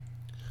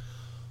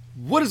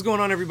What is going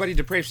on, everybody?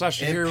 Depraved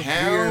Slasher here.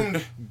 We're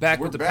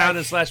back with the Pound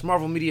and /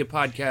 Marvel Media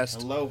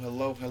Podcast.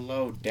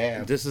 Hello,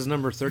 Dad. This is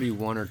number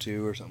 31 or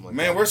 2 or something like that.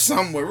 Man, we're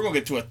somewhere. We're going to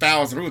get to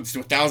 1,000. We're going to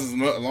get to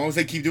 1,000 as long as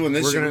they keep doing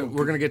this shit.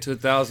 We're gonna get to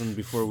 1,000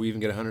 before we even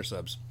get 100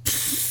 subs.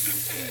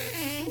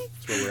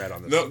 That's where we're at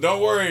on this. No,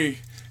 don't worry.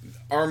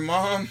 Our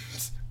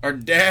moms, our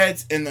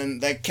dads, and then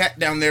that cat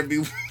down there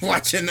be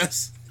watching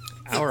us.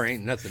 Our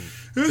ain't nothing.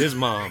 His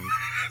mom.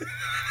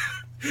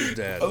 His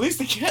dad. At least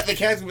the cat's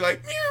going to be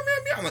like, meow,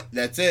 meow, meow. I'm like,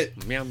 that's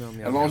it. Meow, meow,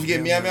 meow. As long as you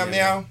get meow, meow, meow,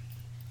 meow.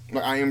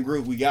 Like, I am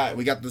Groot. We got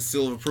the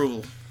seal of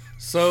approval.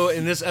 So,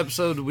 in this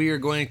episode, we are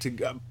going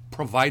to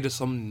provide us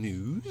some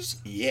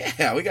news.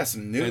 Yeah, we got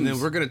some news. And then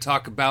we're going to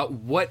talk about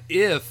what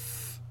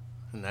if...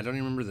 And I don't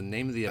even remember the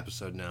name of the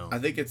episode now. I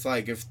think it's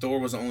like if Thor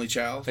was an only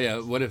child.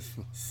 Yeah, what if...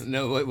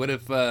 No, what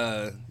if...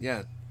 Thor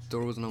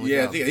was an only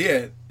child.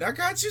 Yeah. I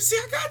got you. See,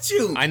 I got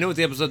you. I know what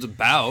the episode's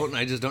about, and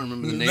I just don't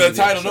remember the name of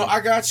the title. episode. No, I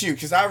got you,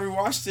 because I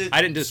rewatched it.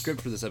 I didn't do a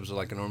script for this episode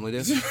like I normally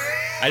do.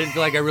 I didn't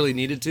feel like I really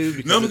needed to.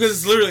 Because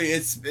it's literally,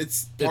 it's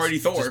Party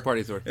Thor. It's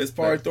Party Thor. It's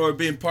Party Thor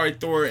being Party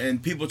Thor,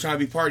 and people trying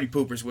to be party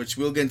poopers, which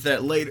we'll get into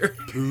that later.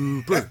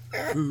 Pooper.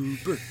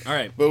 All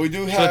right. But we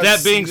do have... So with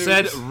that being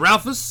said,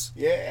 Ralphus?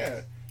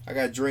 Yeah. I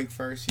got to drink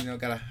first,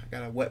 gotta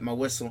wet my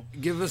whistle.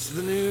 Give us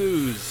the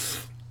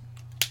news.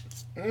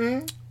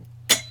 News.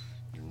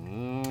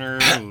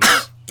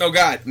 Oh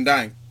God, I'm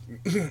dying.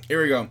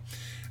 Here we go.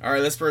 All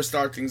right, let's first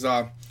start things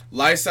off.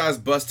 Life-size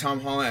bust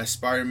Tom Holland as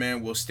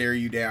Spider-Man will stare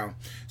you down.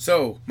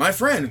 So, my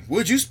friend,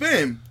 would you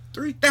spend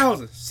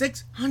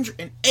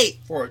 $3,608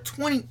 for a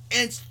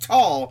 20-inch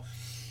tall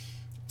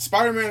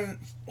Spider-Man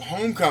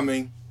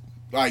Homecoming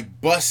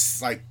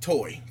bust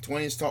toy,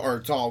 20-inch tall or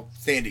tall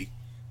standee?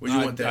 Would you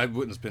want that? I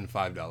wouldn't spend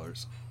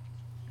 $5.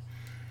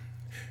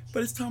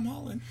 But it's Tom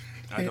Holland.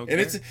 I don't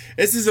and care.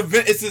 It's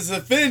his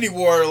Infinity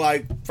War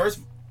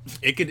first.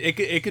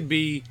 It could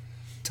be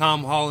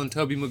Tom Holland,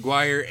 Tobey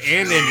Maguire,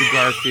 and Andrew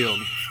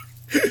Garfield.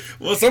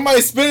 Well,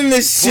 somebody's spinning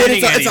this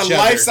shit.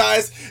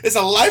 It's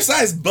a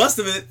life-size bust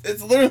of it.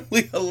 It's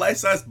literally a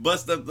life-size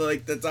bust of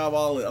the Tom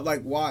Holland. I'm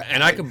like, why?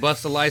 And I could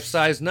bust a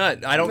life-size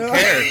nut. I don't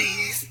care.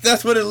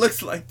 That's what it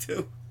looks like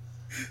too.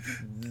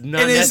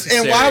 Not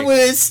necessary. And why would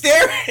it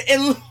stare?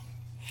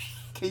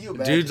 Can you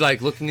imagine? Dude's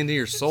looking into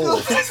your soul.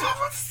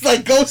 It's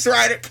like Ghost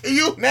Rider. Can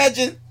you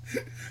imagine?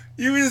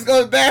 You just go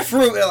to the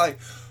bathroom and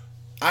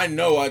I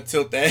know I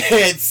tilt that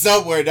head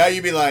somewhere. Now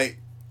you be like,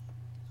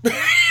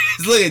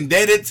 it's looking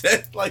dead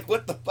into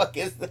what the fuck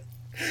is that?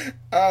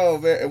 Oh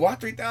man, why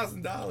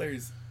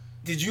 $3,000?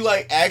 Did you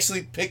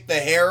actually pick the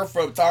hair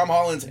from Tom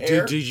Holland's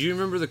hair? Dude, did you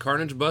remember the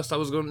Carnage bust I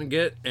was going to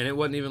get, and it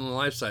wasn't even a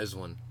life size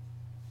one?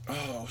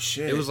 Oh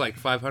shit! It was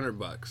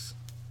 $500,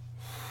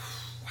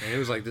 and it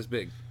was this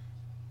big.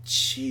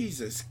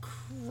 Jesus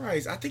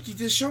Christ! I think you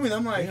just showed me that.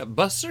 I'm like, yeah,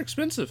 busts are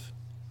expensive.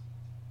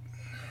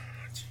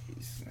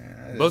 Jeez,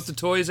 man. Both the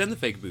toys and the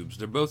fake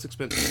boobs—they're both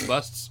expensive.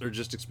 Busts are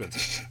just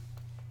expensive,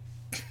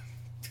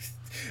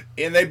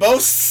 and they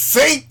both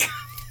sink.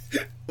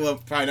 Well,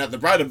 probably not.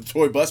 The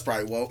toy bust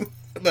probably won't.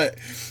 But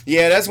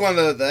yeah, that's one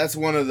of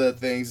the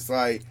things. It's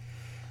I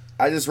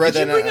just read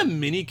that. Did you bring a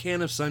mini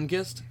can of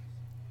Sunkist?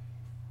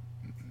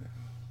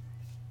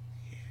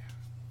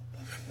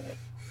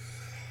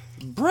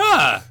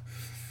 Bruh!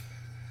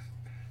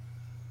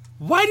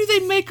 Why do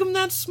they make them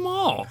that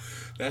small?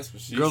 That's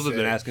what she Girls said. have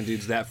been asking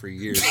dudes that for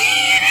years.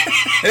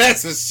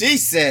 That's what she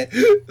said.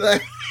 He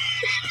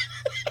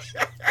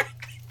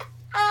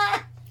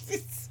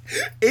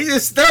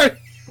just started.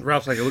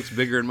 Ralph's it looks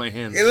bigger in my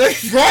hand. It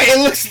looks right.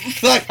 It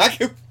looks like I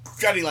could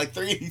got 3 of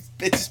these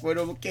bitches with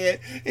a can.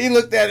 He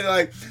looked at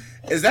it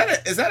is that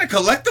a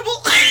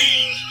collectible?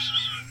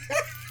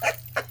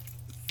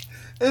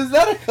 Is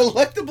that a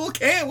collectible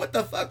can? What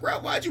the fuck,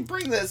 Ralph? Why'd you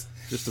bring this?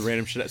 Just the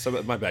random shit.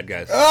 My bad,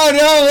 guys. Oh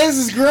no, this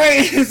is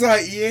great. It's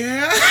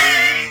yeah.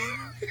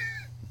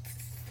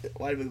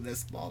 Why do you look that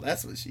small?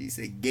 That's what she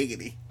said.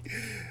 Giggity.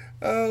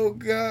 Oh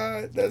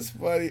God, that's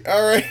funny.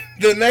 All right,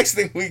 the next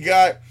thing we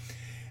got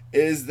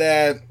is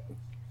that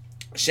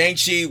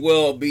Shang-Chi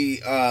will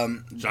be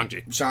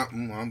Shang-Chi.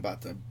 I'm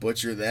about to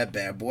butcher that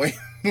bad boy.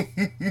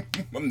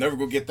 I'm never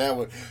gonna get that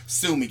one.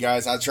 Sue me,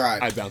 guys. I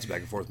tried. I bounce back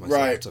and forth myself.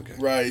 Right, it's okay.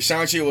 Right.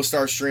 Shang-Chi will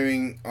start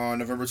streaming on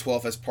November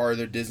 12th as part of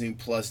their Disney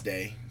Plus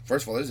Day.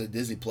 First of all, there's a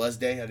Disney Plus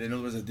Day. I didn't know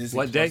there was a Disney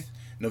What Plus. day?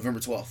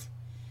 November 12th.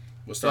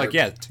 We'll start.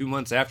 2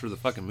 months after the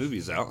fucking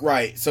movie's out.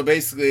 Right. So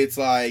basically, it's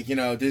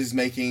Disney's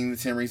making the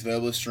 10 rings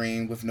available to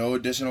stream with no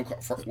additional.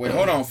 Wait,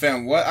 hold on,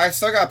 fam. What? I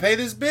still gotta pay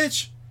this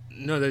bitch?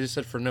 No, they just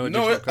said for no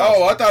additional cost.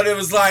 Oh, I thought it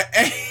was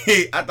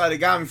hey, I thought it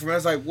got me from. I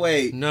was like,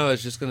 wait. No,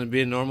 it's just gonna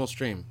be a normal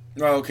stream.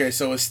 Oh, okay,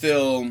 so it's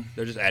still.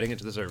 They're just adding it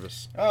to the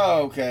service.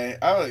 Oh, okay.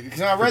 Because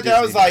I read that,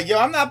 I was like, yo,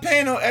 I'm not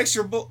paying no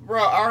extra. Bro,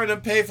 I already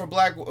paid for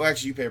Black. Well,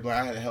 actually, you paid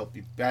Black. I had to help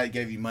you. I had to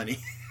give you money.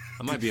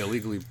 I might be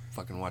illegally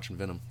fucking watching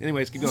Venom.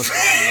 Anyways, keep going.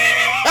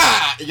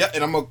 Yeah,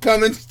 and I'm gonna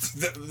come in.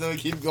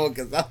 Keep going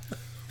because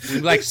We'd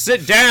be like,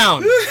 sit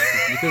down!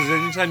 Because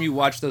anytime you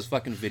watch those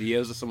fucking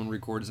videos that someone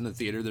records in the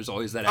theater, there's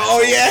always that asshole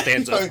that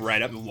stands up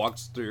right up and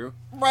walks through.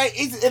 Right,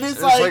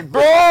 it's like,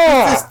 bro!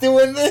 Just doing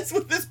doing this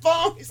with this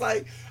phone. He's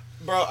like,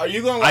 bro, are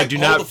you gonna like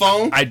hold the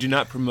phone? I do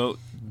not promote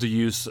the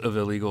use of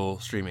illegal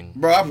streaming.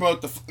 Bro, I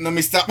promote let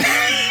me stop.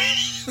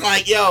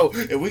 Like, yo,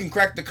 if we can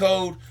crack the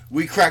code,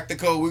 we crack the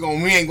code. We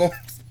ain't gonna,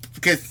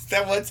 because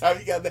that one time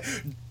you got that,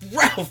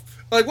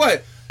 Ralph. Like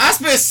what? I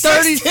spent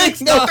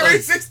 $36.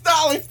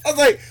 I was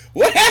like,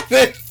 what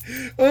happened?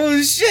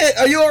 Oh shit,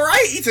 are you all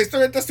right? He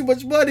said, that's too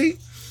much money.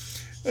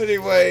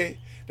 Anyway,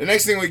 the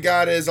next thing we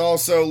got is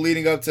also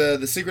leading up to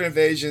the Secret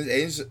Invasion. And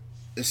Agents of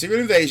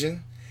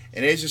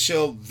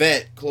S.H.I.E.L.D.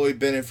 vet Chloe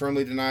Bennett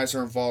firmly denies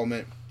her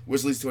involvement,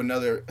 which leads to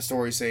another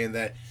story saying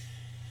that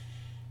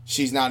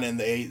she's not in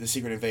the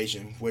Secret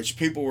Invasion, which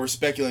people were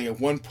speculating at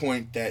one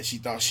point that she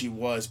thought she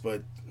was,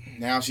 but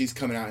now she's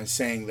coming out and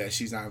saying that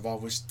she's not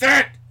involved, which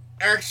that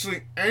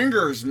actually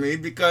angers me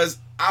because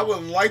I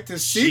would like to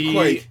see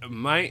Quake. She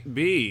might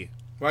be.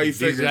 Why you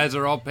These guys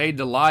are all paid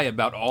to lie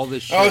about all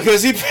this shit all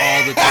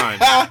the time.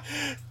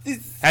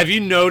 Have you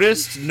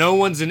noticed? No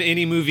one's in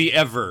any movie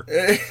ever.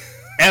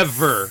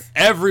 Ever.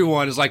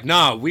 Everyone is like,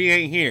 nah, we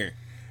ain't here.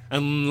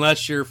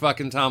 Unless you're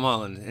fucking Tom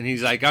Holland. And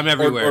he's like, I'm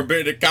everywhere. Or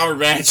Benedict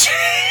Cumberbatch.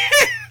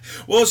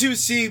 Well,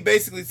 she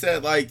basically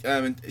said, like,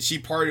 she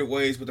parted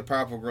ways with the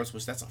Powerpuff Girls,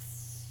 which that's a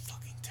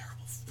fucking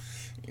terrible...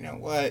 You know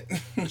what?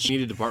 She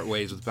needed to part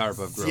ways with the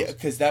Powerpuff Girls. Yeah,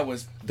 because that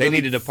was... They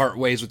needed to part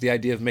ways with the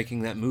idea of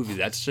making that movie.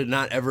 That should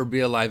not ever be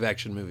a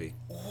live-action movie.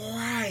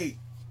 Right.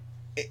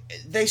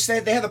 They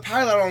said they had the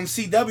pilot on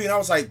CW, and I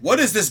was like, what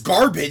is this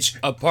garbage?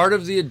 A part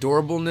of the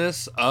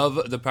adorableness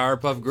of the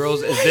Powerpuff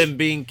Girls is them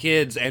being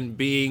kids and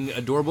being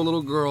adorable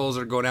little girls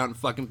or going out and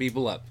fucking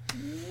people up.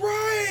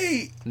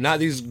 Right. Not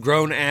these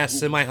grown-ass,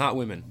 semi-hot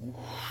women.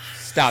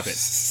 Stop it.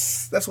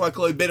 That's why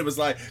Chloe Bennett was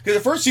like... Because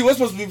at first she was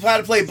supposed to be trying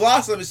to play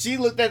Blossom, and she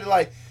looked at it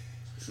like...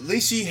 At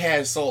least she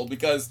has soul,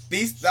 because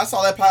I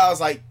saw that pilot, I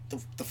was like,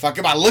 the fuck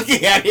am I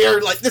looking at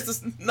here? Like, this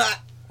is not...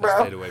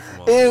 Bro. Stayed away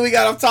from all and we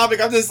got off topic.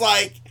 I'm just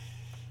like...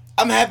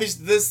 I'm happy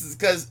this is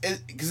because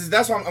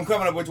that's why I'm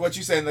coming up with what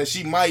you're saying, that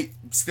she might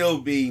still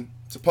be,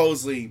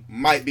 supposedly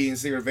might be in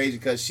Secret Invasion,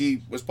 because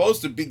she was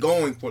supposed to be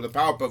going for the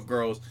Powerpuff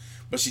Girls,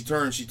 but she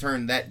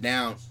turned that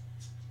down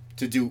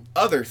to do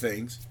other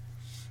things,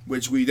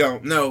 which we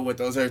don't know what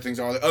those other things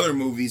are. The other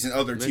movies and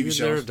other Maybe TV shows.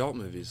 they're adult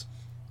movies.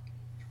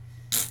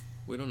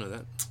 We don't know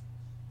that.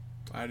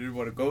 I didn't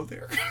want to go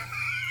there.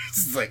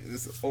 It's like,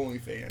 this is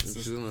OnlyFans.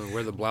 She's gonna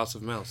wear the blouse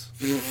of mouse.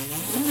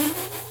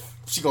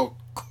 She gonna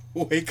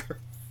wake her.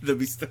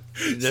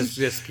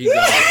 Just keep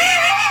going.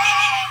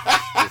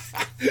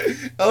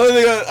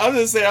 I'm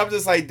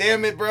just like,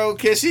 damn it, bro.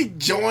 Can she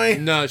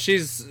join? No,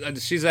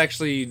 she's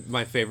actually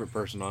my favorite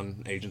person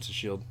on Agents of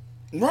S.H.I.E.L.D.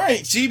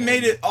 Right. She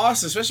made it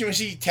awesome, especially when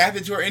she tapped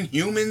into her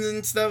Inhumans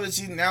and stuff, and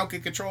she now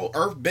can control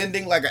earth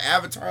bending like an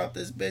avatar of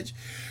this bitch.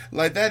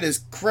 Like, that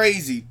is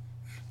crazy.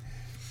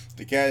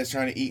 The cat is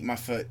trying to eat my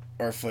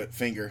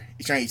finger.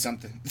 He's trying to eat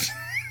something.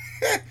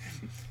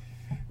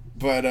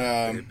 But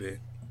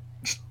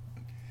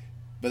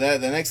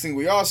the next thing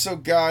we also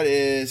got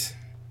is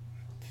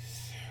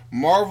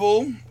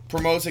Marvel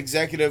promotes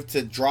executive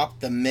to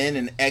drop the Men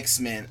and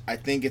X-Men. I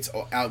think it's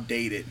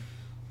outdated.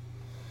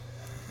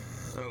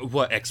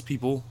 What,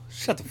 X-People?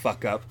 Shut the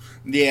fuck up.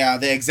 Yeah,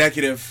 the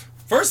executive.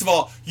 First of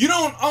all, you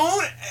don't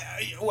own...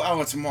 Oh,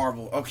 it's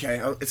Marvel.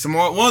 Okay. It's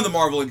one of the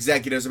Marvel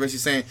executives are basically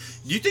saying,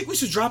 do you think we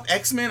should drop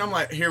X-Men? I'm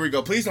like, here we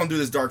go. Please don't do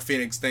this Dark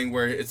Phoenix thing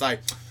where it's like...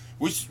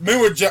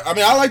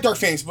 I like Dark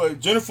Phoenix, but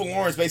Jennifer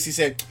Lawrence basically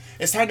said,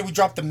 it's time that we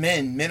drop the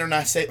men. Men are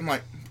not safe. I'm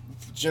like,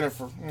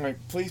 Jennifer, I'm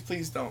like,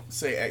 please don't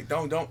say,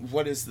 don't,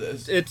 what is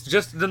this? It's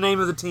just the name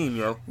of the team,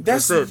 yo.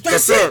 That's it.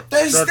 That's what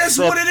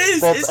it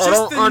is. It's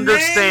just the name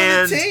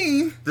of the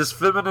team. This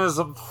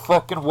feminism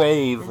fucking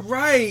wave.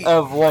 Right.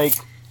 Of like,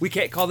 we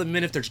can't call them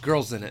men if there's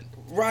girls in it.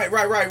 Right.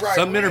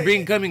 Some men are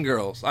becoming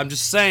girls. I'm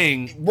just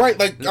saying. Right,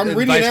 like I'm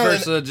reading vice it now.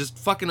 Versa, just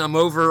fucking. I'm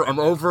over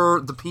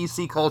the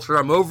PC culture.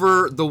 I'm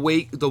over the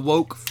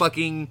woke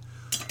fucking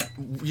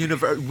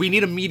universe. We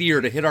need a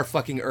meteor to hit our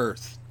fucking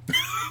Earth.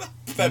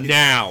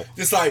 Now.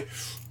 Just like,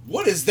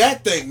 what is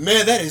that thing,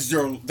 man?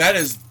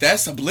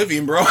 That's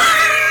Oblivion, bro.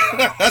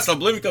 That's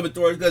Oblivion coming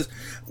through. Because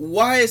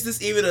why is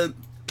this even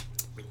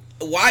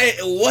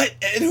what?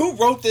 And who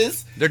wrote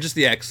this? They're just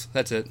the X.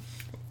 That's it.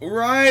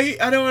 Right?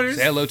 I don't understand.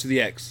 Say hello to the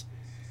X.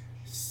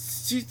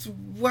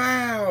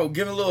 Wow.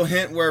 Give a little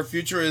hint where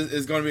future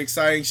is going to be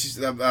exciting. She's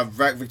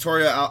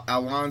Victoria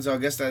Alonso. I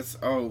guess that's...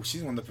 Oh, she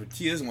is one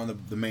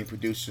of the main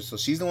producers. So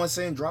she's the one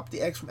saying drop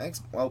the X from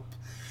X. Well,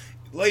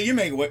 like, you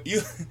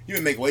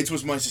been making way too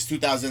much since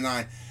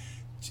 2009.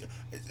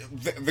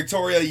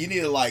 Victoria, you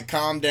need to, like,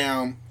 calm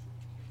down.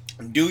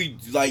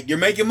 You're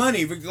making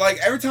money. Like,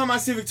 every time I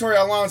see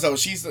Victoria Alonso,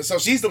 she's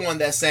the one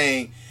that's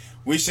saying...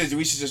 We should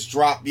just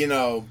drop,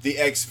 the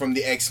X from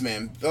the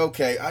X-Men.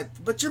 Okay,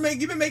 but you've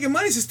been making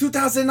money since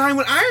 2009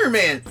 with Iron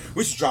Man.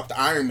 We should drop the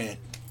Iron Man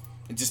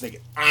and just make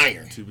it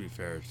Iron. To be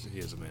fair, he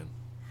is a man.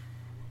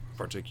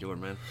 Particular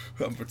man.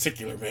 A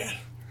particular man.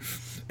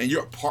 And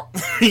you're a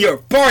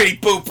party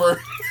pooper.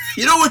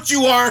 You know what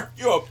you are?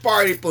 You're a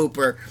party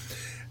pooper.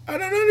 I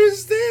don't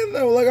understand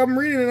though. Like, I'm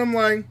reading it, I'm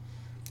like,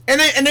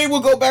 And they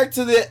will go back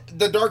to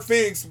the Dark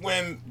Phoenix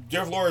when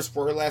Jeff Lawrence,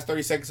 for her last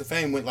 30 seconds of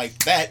fame, went like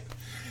that.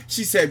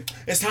 She said,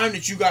 "It's time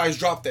that you guys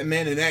drop that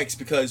Man in X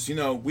because, you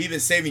know, we've been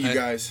saving you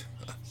guys."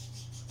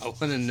 I want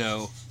to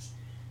know.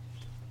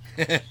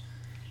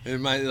 It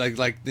might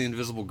like the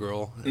Invisible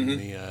Girl in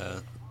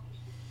the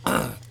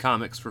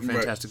comics for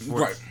Fantastic Four.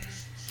 Right.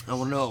 I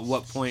want to know at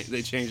what point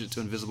they changed it to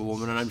Invisible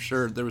Woman, and I'm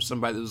sure there was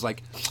somebody that was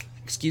like,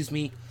 "Excuse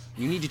me,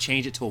 you need to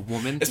change it to a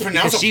woman. It's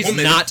pronounced because she's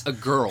woman. not a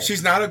girl.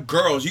 She's not a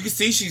girl. You can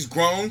see she's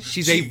grown.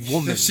 She's a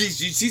woman.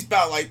 She's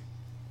about like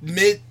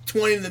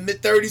mid-20 to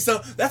mid-30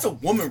 something. That's a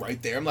woman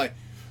right there. I'm like,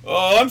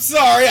 oh, I'm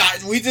sorry.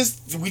 We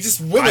just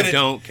women. I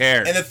don't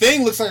care. And the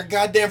Thing looks like a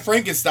goddamn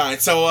Frankenstein.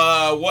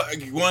 So what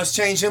you want us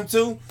to change him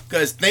to?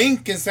 Because Thing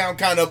can sound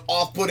kind of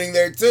off-putting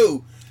there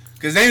too.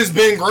 Because his name is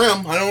Ben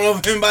Grimm. I don't know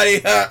if anybody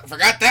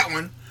forgot that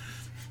one.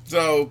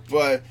 So,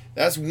 but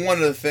that's one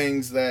of the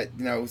things that,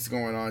 you know, is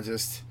going on.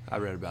 Just I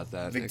read about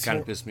that. It kind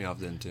of pissed me off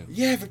then too.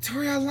 Yeah,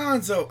 Victoria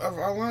Alonso,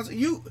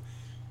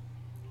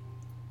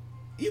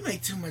 you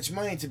make too much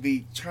money to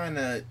be trying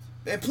to.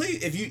 And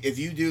please, if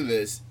you do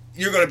this,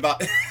 you're gonna buy.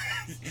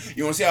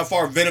 You want to see how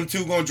far Venom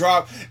 2 gonna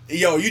drop?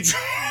 Yo, you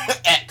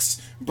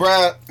X,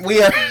 bruh.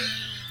 We are,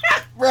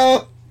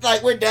 bro.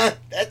 Like we're done.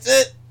 That's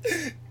it.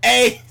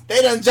 Hey,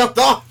 they done jumped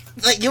off.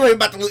 Like you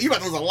about to lose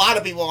a lot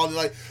of people.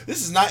 Like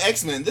this is not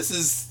X-Men. This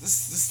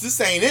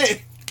ain't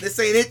it. This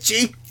ain't it,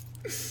 Chief.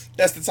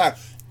 That's the time.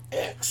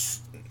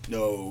 X.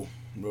 No.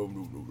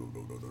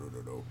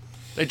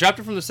 They dropped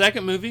it from the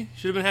second movie.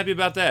 Should have been happy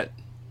about that.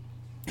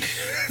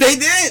 They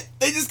did.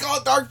 They just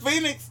called it Dark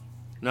Phoenix.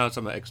 No, it's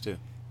talking about X2.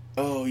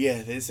 Oh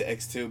yeah, this is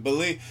X2.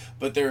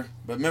 But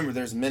remember,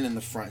 there's men in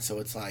the front, so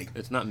it's like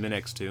it's not Min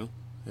X2.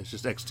 It's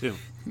just X2.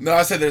 No,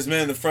 I said there's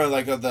men in the front,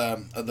 like of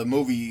the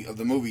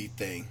movie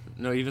thing.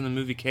 No, even the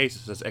movie case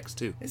says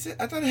X2. Is it?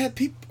 I thought it had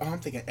people. Oh, I'm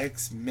thinking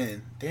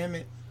X-Men. Damn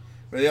it.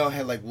 Where they all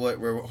had like what?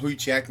 Where Hugh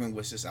Jackman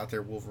was just out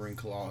there, Wolverine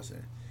claws,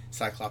 and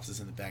Cyclops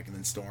is in the back, and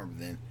then Storm, and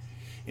then,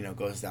 you know,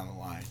 goes down the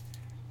line.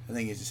 I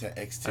think it just had X2.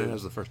 I think that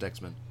was the first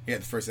X-Men. Yeah,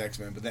 the first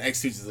X-Men, but the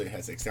X2 just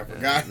has X. I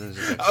forgot.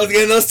 I was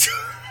getting those two.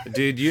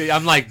 Dude,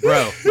 I'm like,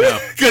 bro, no.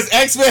 Because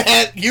X-Men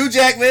had Hugh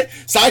Jackman,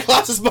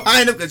 Cyclops is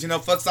behind him, because, you know,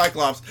 fuck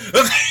Cyclops.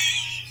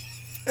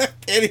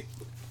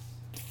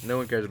 No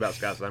one cares about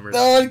Scott Summers.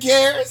 No one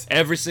cares.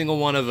 Every single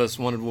one of us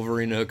wanted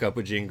Wolverine to hook up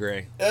with Jean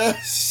Grey.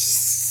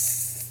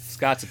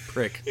 Scott's a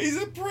prick. He's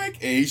a prick.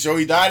 And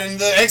he died in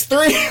the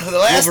X3. The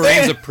last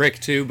Wolverine's a prick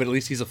too, but at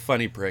least he's a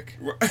funny prick.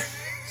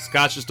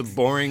 Scott's just a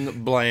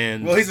boring,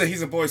 bland. Well,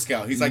 he's a Boy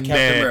Scout. He's like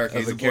Captain America.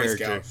 He's a Boy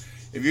Scout.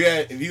 If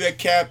you had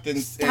Captain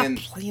Stop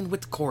playing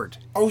with the cord.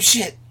 Oh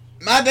shit,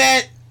 my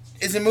bad.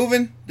 Is it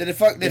moving?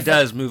 It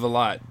does move a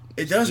lot.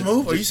 It does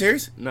move. Are you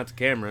serious? Not the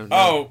camera. No.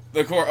 Oh,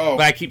 the cord. Oh,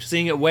 but I keep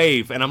seeing it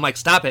wave, and I'm like,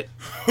 stop it.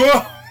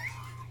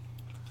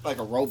 Like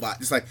a robot.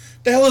 It's like,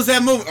 the hell is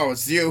that moving? Oh,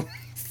 it's you.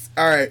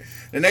 All right.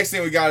 The next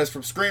thing we got is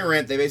from Screen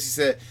Rant. They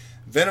basically said,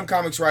 Venom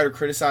comics writer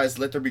criticized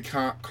Let There Be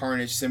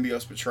Carnage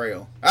symbiote's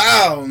portrayal.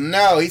 Oh,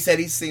 no. He said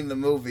he's seen the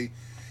movie.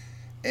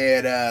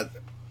 And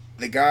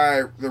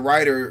the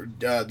writer,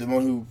 the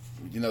one who,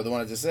 you know, the one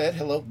I just said,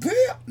 hello,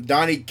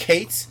 Donnie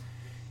Cates,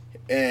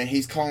 and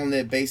he's calling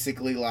it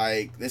basically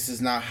like, this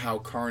is not how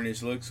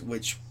Carnage looks,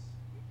 which,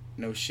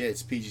 no shit,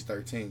 it's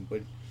PG-13,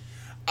 but...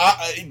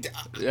 it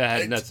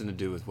had nothing to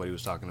do with what he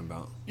was talking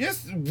about.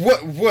 Yes, what?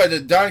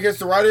 Donnie Cates,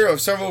 the writer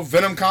of several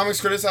Venom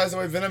comics, criticized the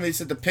way Venom, he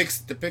said, depicts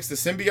the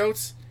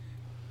symbiotes?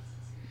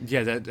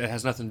 Yeah, that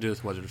has nothing to do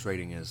with what its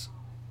rating is.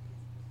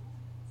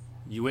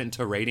 You went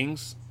into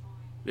ratings,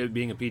 it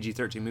being a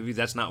PG-13 movie,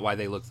 that's not why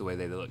they look the way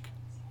they look.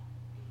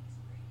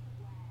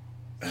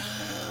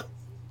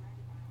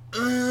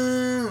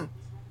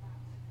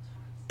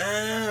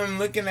 I'm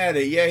looking at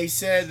it. Yeah, he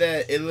said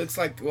that it looks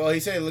like, he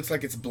said it looks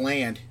like it's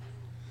bland.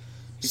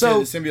 He said the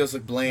symbiotes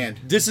look bland.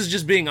 This is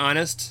just being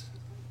honest.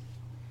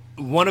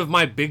 One of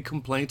my big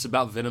complaints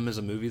about Venom as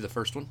a movie, the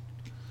first one,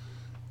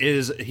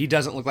 is he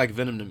doesn't look like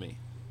Venom to me.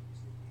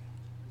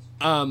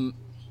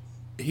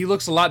 He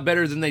looks a lot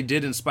better than they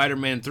did in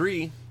Spider-Man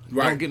 3.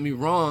 Right. Don't get me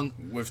wrong.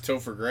 With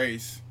Topher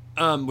Grace.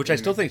 Which I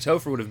still think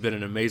Topher would have been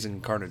an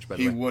amazing Carnage, by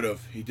the way. He would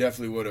have. He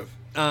definitely would have.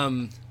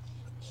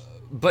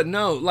 But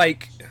no,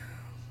 like,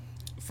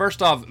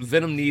 first off,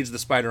 Venom needs the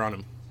spider on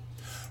him.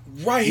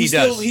 Right, he's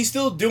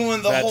still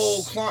doing the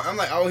whole clone. I'm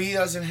like, oh, he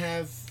doesn't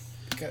have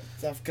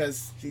stuff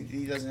because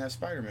he doesn't have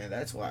Spider-Man.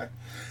 That's why.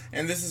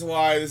 And this is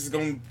why this is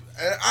going.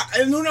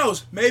 And who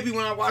knows? Maybe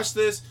when I watch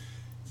this,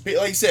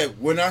 like you said,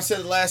 when I said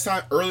the last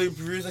time early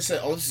reviews, I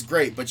said, oh, this is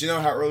great. But you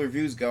know how early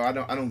reviews go. I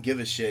don't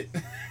give a shit.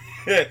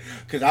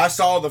 Because I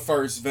saw the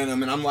first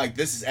Venom and I'm like,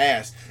 this is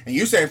ass. And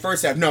you saying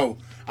first half? No,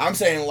 I'm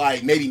saying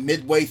like maybe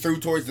midway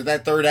through towards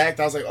that third act.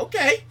 I was like,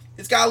 okay,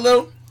 it's got a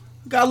little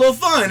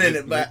fun in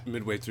it, but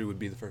midway through would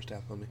be the first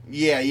half on me.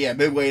 Yeah,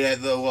 midway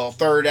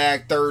third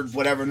act, third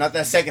whatever, not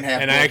that second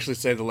half. And I actually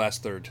say the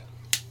last third.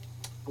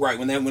 Right,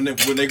 when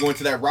they go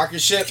into that rocket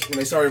ship, when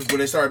they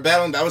started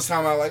battling, that was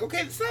time I was like,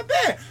 okay, it's not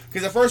bad.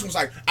 Because the first one was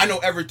like, I know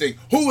everything.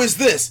 Who is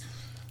this?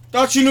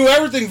 Thought you knew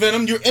everything,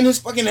 Venom. You're in his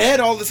fucking head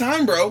all the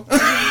time, bro.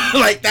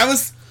 Like, that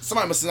was...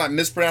 Somebody must have not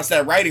mispronounced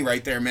that writing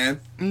right there, man.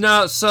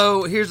 No,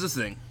 so here's the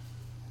thing.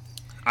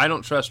 I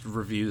don't trust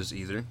reviews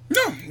either.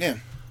 No, yeah.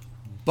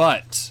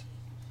 But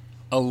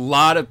a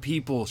lot of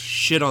people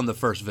shit on the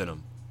first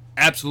Venom.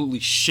 Absolutely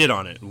shit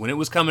on it. When it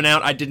was coming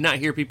out, I did not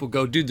hear people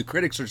go, dude, the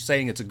critics are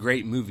saying it's a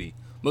great movie.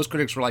 Most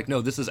critics were like,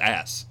 no, this is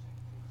ass.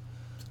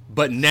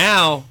 But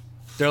now...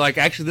 They're like,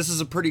 actually, this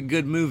is a pretty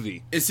good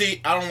movie. And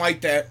see, I don't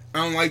like that.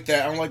 I don't like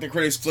the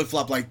critics flip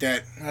flop like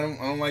that. I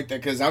don't like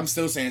that because I'm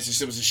still saying it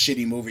was a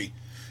shitty movie.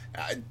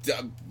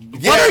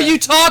 What are you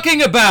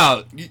talking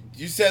about?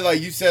 You said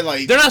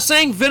like they're not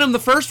saying Venom the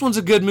first one's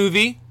a good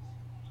movie.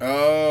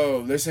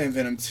 Oh, they're saying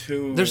Venom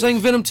 2. They're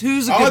saying Venom 2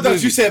 is a good movie. I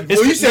thought you said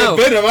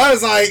Venom. I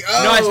was like,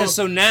 oh. No, I said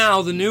so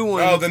now the new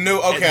one. Oh, the new.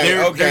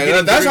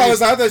 Okay. That's how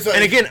I was.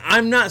 And again,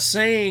 I'm not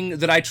saying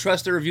that I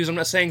trust the reviews. I'm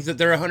not saying that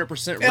they're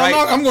 100% right.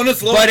 I'm going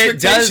to low but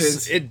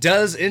expectations. it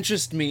does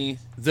interest me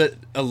that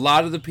a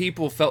lot of the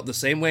people felt the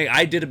same way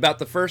I did about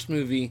the first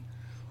movie,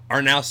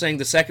 are now saying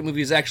the second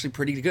movie is actually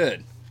pretty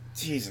good.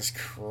 Jesus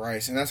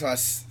Christ, and that's why.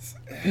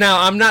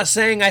 Now, I'm not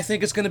saying I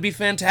think it's going to be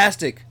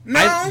fantastic.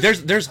 No.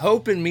 There's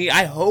hope in me.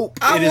 I hope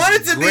I want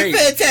it to be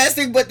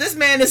fantastic, but this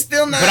man is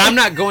still not. But I'm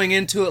not going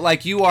into it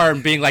like you are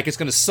and being like it's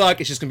going to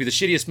suck. It's just going to be the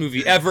shittiest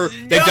movie ever.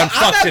 They've done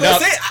fucked it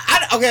up.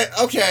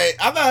 Okay.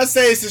 I'm not going to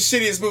say it's the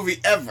shittiest movie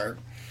ever.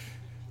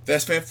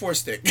 That's Fan 4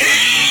 Stick.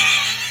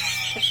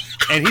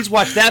 And he's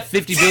watched that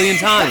 50 billion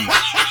times.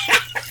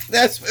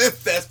 That's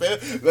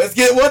let's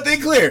get one thing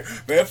clear.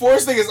 Man, 4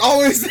 Stick is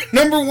always the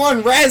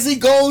 #1 Razzie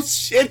Gold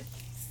shit.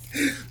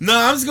 No,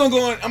 I'm just gonna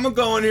go in. I'm gonna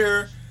go in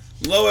here,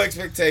 low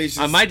expectations.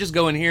 I might just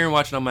go in here and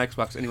watch it on my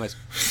Xbox, anyways.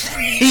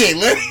 He ain't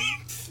living.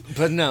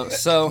 But no,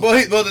 so.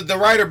 Well, the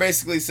writer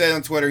basically said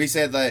on Twitter. He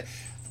said that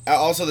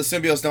also the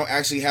symbiotes don't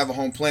actually have a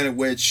home planet,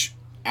 which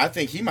I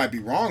think he might be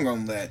wrong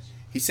on that.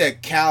 He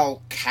said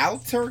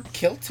Kilter.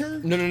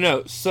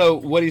 No. So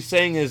what he's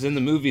saying is in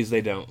the movies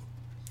they don't.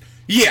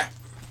 Yeah,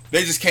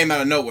 they just came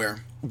out of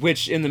nowhere.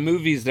 Which in the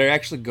movies they're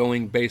actually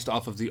going based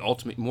off of the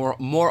ultimate,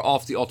 more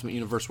off the Ultimate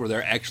Universe where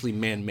they're actually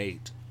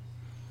man-made.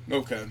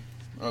 Okay.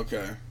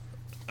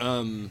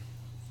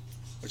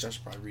 Which I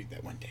should probably read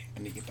that one day. I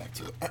need to get back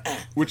to it.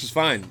 Which is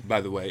fine, by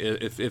the way.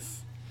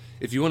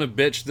 If you want to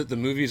bitch that the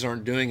movies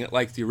aren't doing it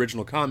like the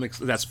original comics,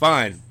 that's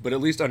fine. But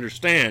at least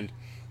understand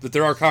that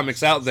there are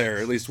comics out there,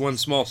 at least one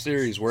small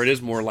series where it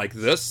is more like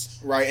this.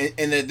 Right,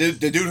 and the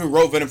dude who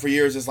wrote Venom for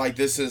years is like,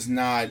 this is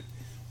not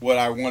what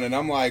I wanted.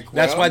 I'm like,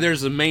 well, that's why there's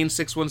the main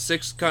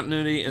 616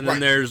 continuity, and then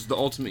there's the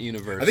Ultimate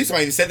Universe. I think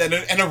somebody even said that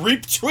in a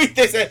retweet.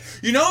 They said,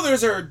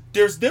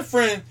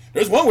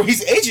 there's one where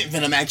he's Agent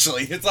Venom,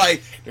 actually. It's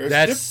like,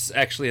 that's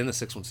actually in the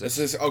 616.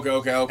 This is,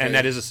 okay. And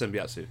that is a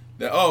symbiote suit.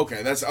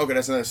 That's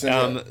another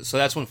symbiote. So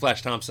that's when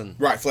Flash Thompson.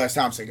 Right, Flash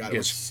Thompson got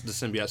gets the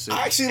symbiote suit.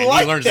 I actually like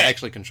that. He learns to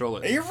actually control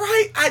it. You're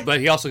right.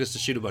 But he also gets to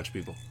shoot a bunch of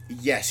people.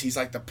 Yes, he's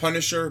like the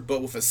Punisher,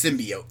 but with a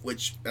symbiote,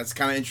 which that's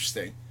kind of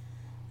interesting.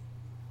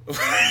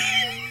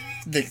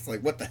 Nick's like,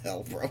 what the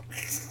hell, bro?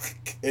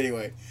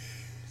 Anyway.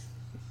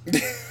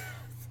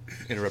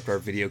 Interrupt our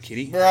video,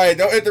 kitty. Right,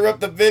 don't interrupt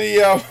the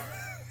video.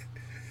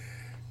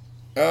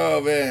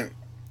 Oh, man.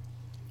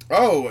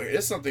 Oh,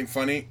 it's something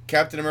funny.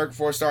 Captain America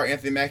 4-star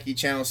Anthony Mackie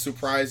channels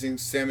surprising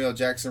Samuel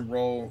Jackson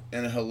role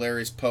in a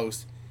hilarious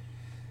post.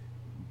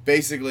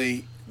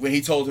 Basically, when he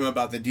told him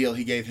about the deal,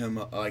 he gave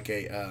him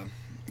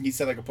he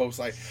said like a post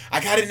like,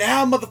 I got it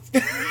now,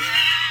 motherfucker.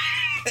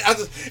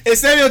 And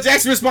Samuel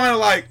Jackson responded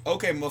like,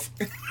 okay,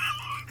 motherfucker.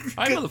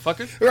 Hi,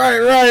 motherfucker.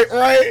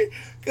 Right.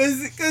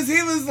 Because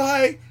he was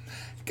like,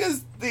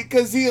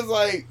 because he was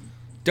like,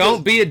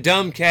 don't be a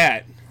dumb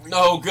cat.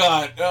 Oh,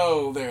 God.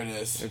 Oh, there it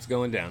is. It's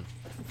going down.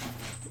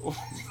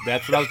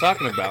 That's what I was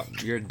talking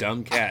about. You're a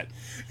dumb cat.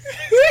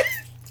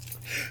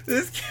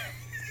 This.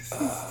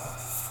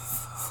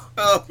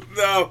 Oh,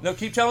 no. No,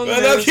 keep telling the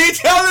news. No, keep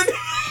telling.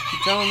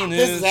 Keep telling the news.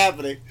 This is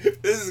happening.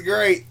 This is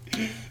great.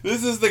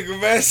 This is the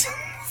best.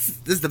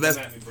 This is the best.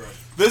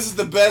 This is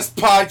the best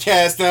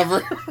podcast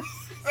ever.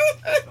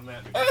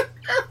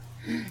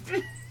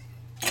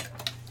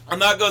 I'm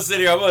not gonna sit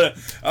here.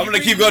 I'm gonna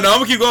keep going. No, I'm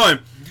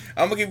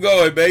gonna keep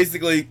going.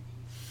 Basically,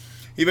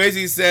 he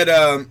basically said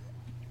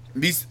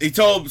he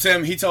told of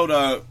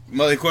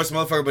course,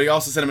 motherfucker, but he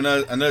also sent him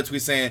another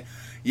tweet saying,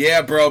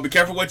 "Yeah, bro, be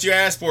careful what you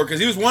ask for," because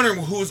he was wondering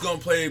who was gonna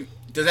play.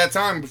 At that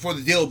time, before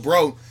the deal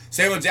broke,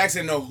 Samuel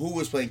Jackson didn't know who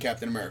was playing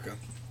Captain America.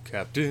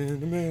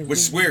 Captain America. Which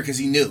is weird because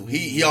he knew.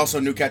 He also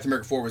knew Captain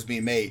America 4 was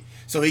being made.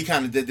 So he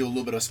kind of did do a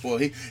little bit of spoil.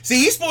 He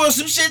spoiled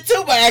some shit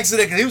too by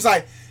accident because he was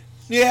like,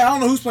 yeah, I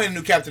don't know who's playing the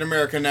new Captain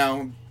America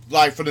now,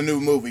 like for the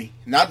new movie.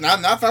 Not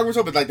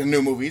Falcon, but like the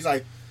new movie. He's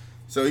like,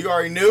 so you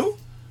already knew?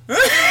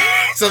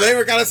 So they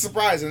were kind of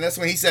surprised. And that's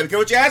when he said, "Get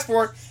what you asked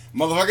for,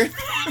 motherfucker."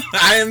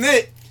 I am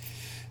it.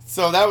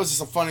 So that was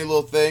just a funny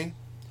little thing.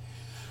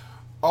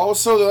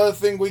 Also, the other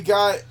thing we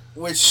got,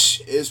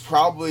 which is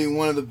probably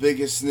one of the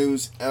biggest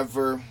news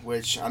ever,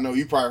 which I know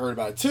you probably heard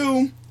about it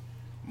too.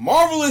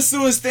 Marvel is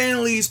suing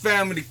Stan Lee's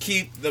family to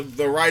keep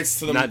the rights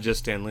to the... Not just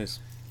Stan Lee's.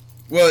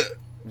 Well,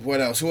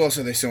 What else? Who else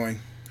are they suing?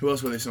 Who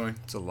else were they suing?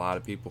 It's a lot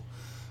of people.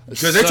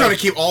 Because they're trying to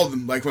keep all of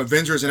them, like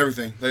Avengers and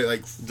everything.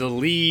 Like the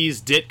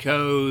Lees,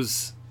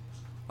 Ditkos,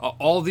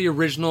 all the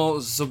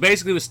original. So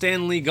basically, with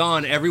Stan Lee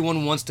gone,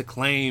 everyone wants to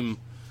claim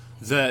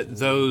that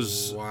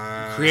those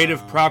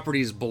creative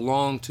properties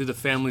belong to the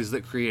families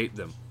that create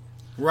them.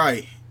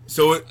 Right.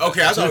 So,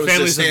 okay, I thought it was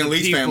just Stan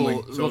Lee's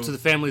family. Well, to the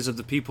families of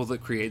the people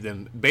that create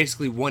them,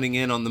 basically wanting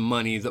in on the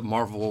money that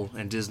Marvel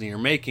and Disney are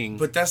making.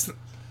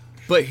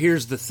 But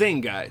here's the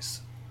thing,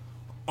 guys.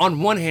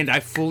 On one hand,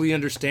 I fully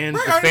understand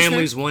the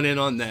families want in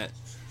on that.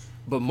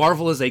 But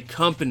Marvel is a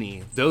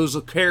company. Those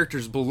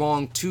characters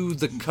belong to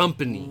the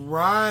company.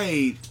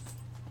 Right.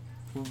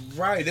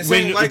 This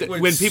when like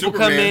when people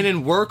come in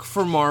and work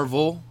for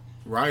Marvel,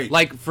 right?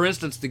 Like for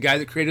instance, the guy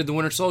that created the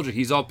Winter Soldier,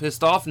 he's all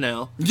pissed off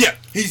now. Yeah,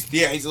 he's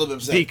a little bit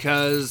upset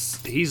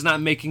because he's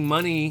not making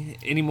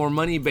any more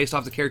money based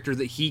off the character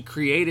that he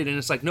created, and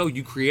it's like, no,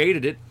 you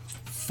created it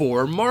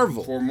for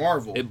Marvel. For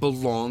Marvel, it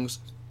belongs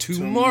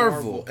to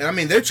Marvel. And I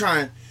mean, they're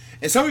trying.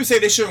 And some people say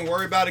they shouldn't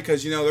worry about it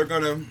because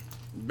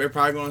they're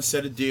probably gonna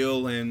set a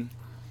deal and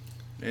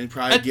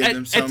probably give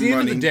them some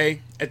money.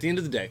 At the end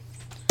of the day.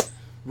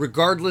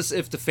 Regardless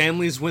if the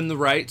families win the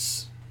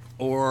rights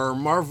or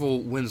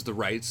Marvel wins the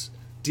rights,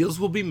 deals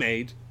will be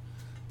made.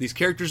 These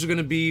characters are going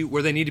to be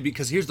where they need to be.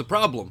 Because here's the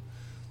problem: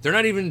 they're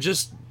not even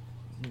just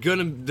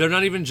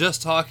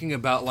talking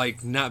about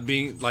not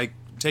being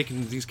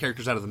taking these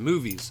characters out of the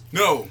movies.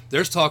 No,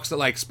 there's talks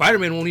that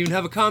Spider-Man won't even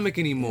have a comic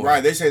anymore.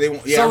 Right? They say they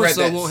won't. Yeah, I read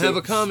that. Won't have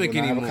a comic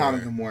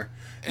anymore.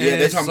 Yeah,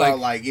 they're talking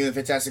about even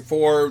Fantastic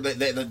Four.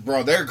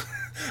 Bro, they're.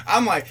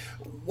 I'm like,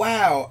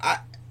 wow.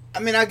 I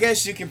mean, I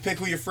guess you can pick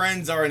who your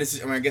friends are, and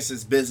I guess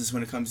it's business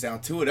when it comes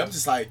down to it. I'm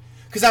just like,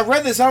 because I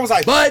read this, and I was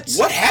like, but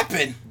what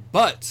happened?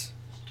 But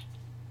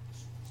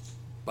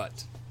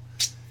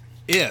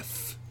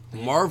if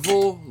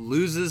Marvel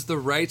loses the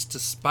rights to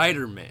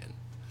Spider-Man,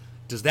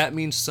 does that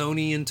mean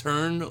Sony in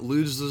turn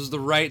loses the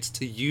rights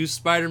to use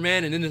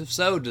Spider-Man? And if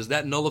so, does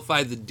that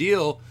nullify the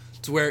deal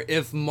to where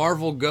if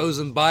Marvel goes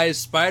and buys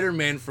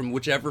Spider-Man from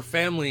whichever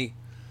family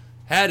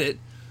had it,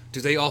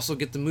 do they also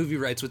get the movie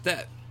rights with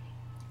that?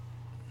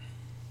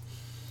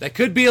 That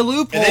could be a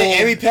loophole. And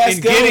then Amy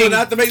Pascal will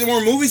not to make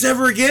more movies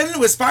ever again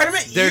with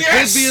Spider-Man? There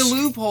could be a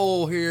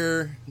loophole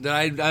here that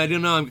I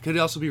don't know. It could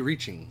also be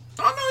reaching.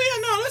 Oh,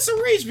 no, that's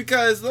a reach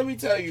because, let me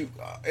tell you,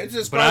 it's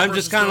just... But I'm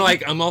just kind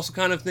of I'm also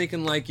kind of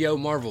thinking yo,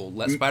 Marvel,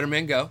 let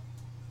Spider-Man go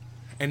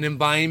and then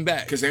buy him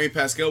back. Because Amy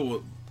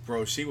Pascal,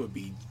 she would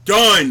be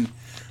done.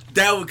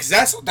 Because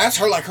that's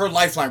her her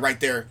lifeline right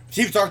there.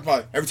 She talks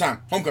about it every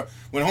time. Homecoming.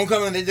 When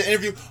Homecoming they did the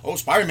interview,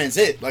 Spider-Man's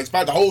it.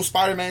 The whole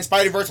Spider-Man,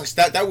 Spideyverse,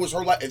 that was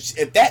her life.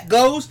 If that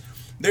goes,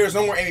 there's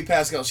no more Amy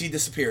Pascal. She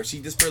disappears. She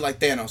disappeared like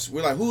Thanos.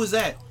 We're like, who is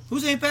that?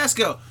 Who's Amy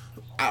Pascal?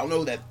 I don't know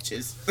who that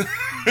is.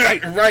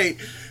 Right.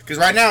 Because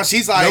right now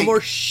she's like... No more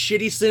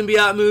shitty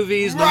symbiote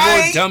movies. No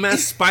more dumbass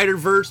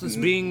Spider-Verse that's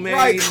being made.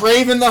 Right.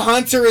 Kraven the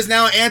Hunter is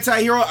now an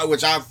anti-hero,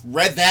 which I've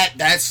read that.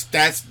 That's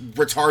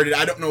retarded.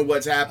 I don't know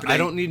what's happening. I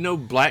don't need no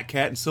Black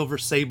Cat and Silver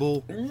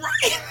Sable.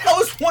 Right. That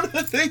was one of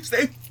the things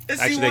they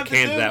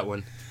canned that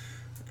one.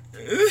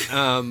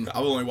 I'll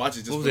only watch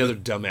it just what was the other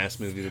dumbass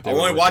movie that they I'll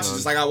only watch it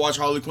just like I watch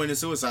Harley Quinn and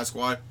Suicide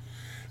Squad.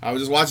 I would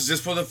just watch it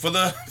just for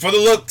the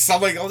looks.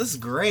 I'm like, this is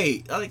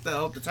great. I like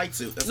the tight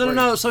suit. That's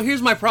no. So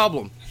here's my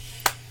problem.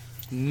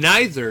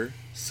 Neither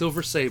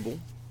Silver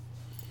Sable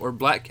or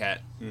Black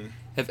Cat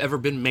have ever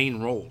been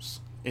main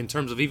roles in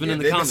terms of in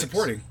the comics.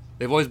 Supporting.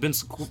 They've always been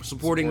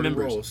supporting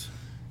members. Roles.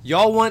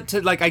 Y'all want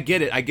to I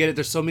get it.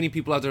 There's so many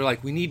people out there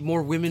we need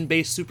more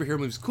women-based superhero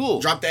movies.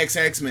 Cool. Drop the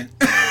X-Men.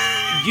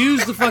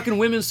 Use the fucking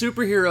women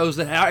superheroes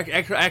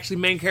that are actually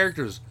main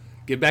characters.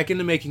 Get back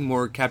into making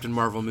more Captain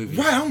Marvel movies.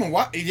 Right, I don't know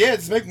why. Yeah,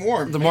 let's make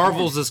more. The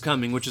Marvels is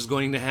coming, which is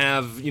going to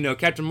have,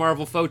 Captain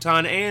Marvel,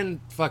 Photon,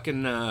 and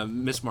fucking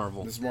Miss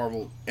Marvel. Miss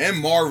Marvel. And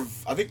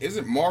Marv. I think,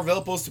 isn't Marvel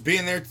supposed to be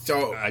in there?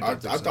 So I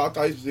thought he was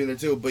supposed to be in there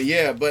too. But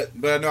yeah, but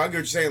no, I get what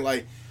you're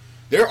saying.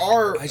 There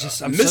are...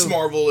 Miss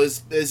Marvel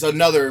is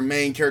another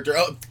main character.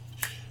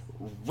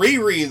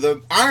 Riri,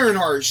 the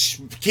Ironheart,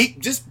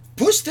 just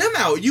push them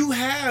out. You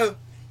have...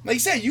 Like you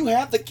said, you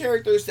have the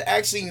characters to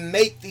actually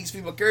make these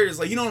people characters.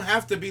 You don't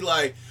have to be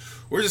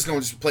we're just going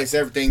to just replace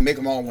everything, make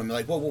them all one.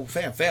 Whoa,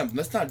 fam,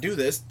 let's not do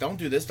this. Don't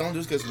do this,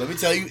 because let me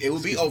tell you, it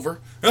will be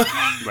over.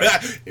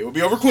 Right. It will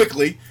be over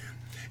quickly.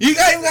 You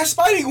got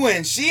Spidey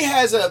Gwen.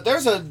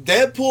 There's a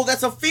Deadpool,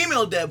 that's a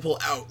female Deadpool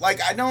out.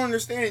 I don't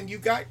understand. You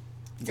got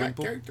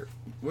character.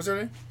 What's her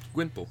name?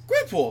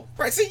 Gwenpool.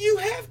 Right, so you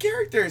have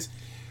characters.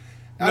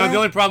 No, the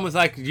only problem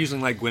with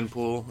using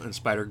Gwenpool and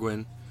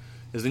Spider-Gwen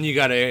is then you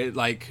gotta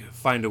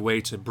find a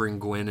way to bring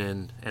Gwen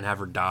in and have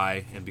her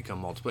die and become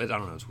multiple. I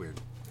don't know. It's weird.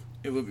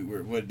 It would be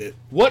weird, wouldn't it?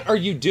 What are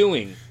you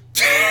doing?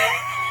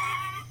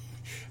 I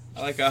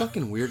like how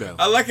fucking weirdo.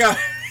 I like how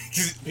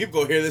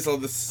people go hear this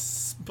on the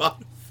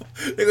spot.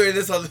 They go hear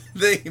this on the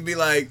thing and be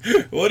like,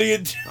 "What are you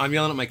doing?" I'm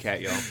yelling at my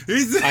cat, y'all.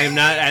 I am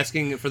not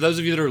asking for those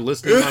of you that are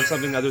listening on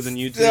something other than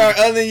YouTube.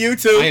 Other than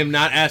YouTube, I am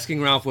not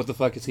asking Ralph what the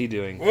fuck is he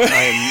doing.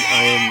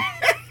 I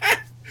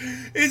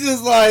am. He's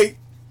just like.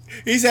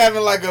 He's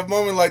having like a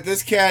moment like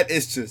this cat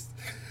is just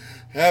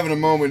having a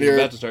moment You're here.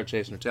 about to start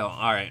chasing her tail.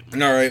 All right. All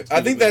right.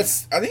 I think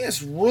that's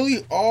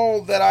really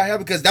all that I have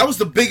because that was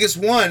the biggest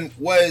one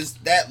was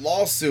that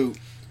lawsuit.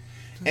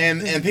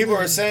 And people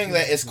are saying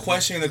that it's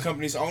questioning the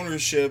company's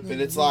ownership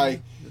and it's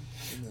like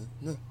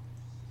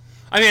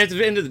I mean, at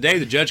the end of the day,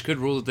 the judge could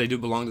rule that they do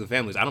belong to the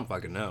families. I don't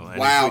fucking know. And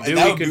wow, if we do,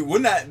 and that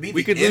wouldn't that be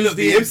the end of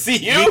the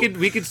MCU?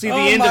 We could see the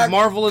end of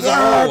Marvel as a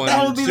whole,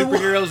 and would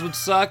superheroes would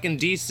suck, and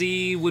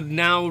DC would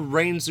now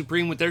reign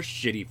supreme with their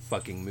shitty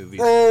fucking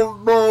movies. Oh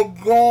my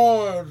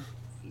god!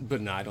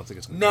 But no, I don't think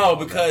it's gonna no,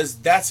 be because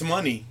that's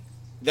money.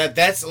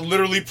 That's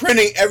literally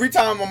printing every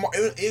time.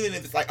 Even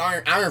if it's like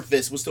Iron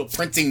Fist, was still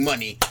printing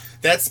money.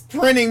 That's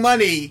printing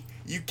money.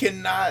 You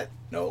cannot.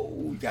 No,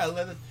 you gotta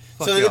let it.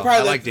 Fuck so they probably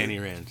I like Danny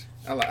Rand.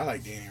 I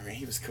like Danny Rand.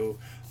 He was cool.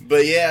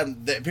 But yeah,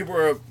 people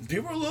are a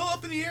little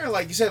up in the air.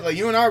 Like you said, like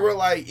you and I were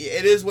like,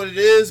 it is what it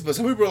is. But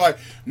some people are like,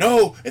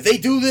 no, if they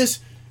do this,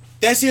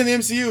 that's the end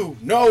of the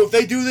MCU. No, if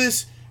they do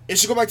this, it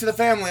should go back to the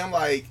family. I'm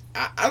like,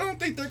 I don't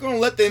think they're gonna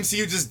let the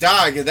MCU just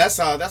die because that's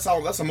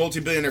a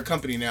multi-billionaire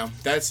company now.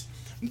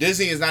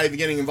 Disney is not even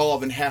getting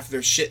involved in half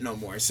their shit no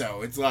more.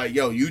 So it's like,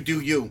 yo, you do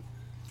you.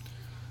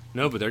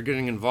 No, but they're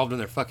getting involved in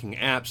their fucking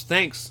apps.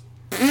 Thanks.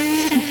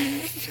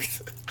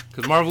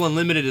 Because Marvel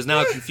Unlimited is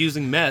now a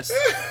confusing mess.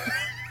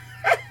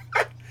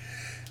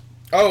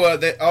 Another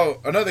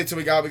thing too,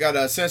 we got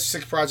a Sinister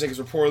Six project is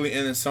reportedly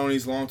in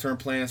Sony's long-term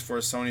plans for a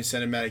Sony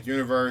Cinematic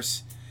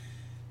Universe.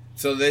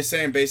 So they're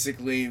saying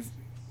basically,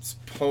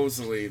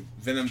 supposedly,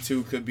 Venom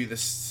 2 could be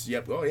the...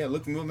 Yep, oh yeah,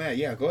 look mad.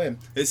 Yeah, go ahead.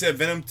 They said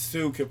Venom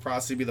 2 could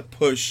possibly be the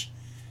push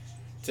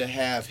to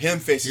have him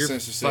face the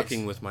Sinister Six. You're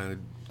fucking with my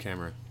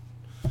camera.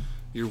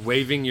 You're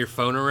waving your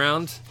phone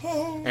around,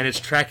 and it's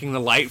tracking the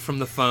light from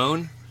the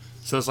phone.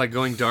 So it's like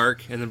going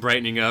dark and then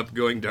brightening up,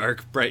 going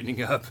dark,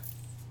 brightening up.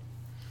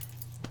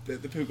 The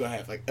people gonna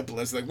have like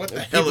epilepsy. Like, what the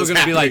hell is happening? People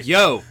gonna be like,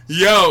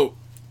 yo,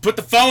 put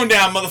the phone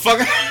down,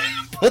 motherfucker.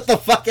 Put the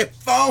fucking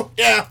phone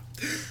down.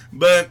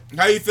 But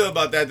how you feel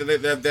about that?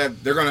 That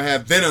they're gonna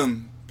have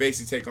Venom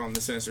basically take on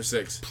the Sinister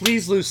Six.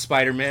 Please lose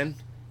Spider-Man.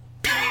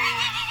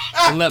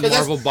 And let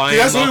Marvel buy him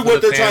that's up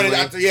what they're family.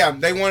 trying to do. Yeah,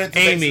 they wanted to.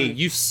 Amy,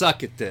 you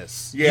suck at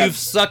this. Yeah. You've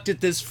sucked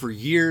at this for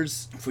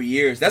years.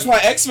 That's why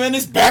X-Men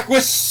is back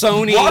with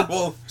Sony.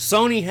 Marvel.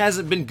 Sony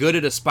hasn't been good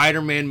at a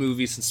Spider-Man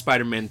movie since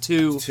Spider-Man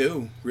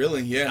 2.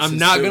 Really? Yeah. I'm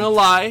not going to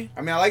lie.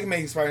 I mean, I like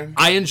Amazing Spider-Man.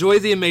 I enjoy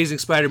the Amazing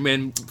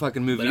Spider-Man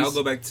fucking movies. But I'll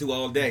go back to 2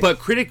 all day. But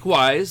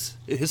critic-wise,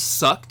 it has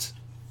sucked.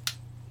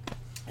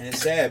 And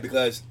it's sad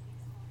because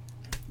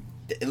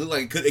it looked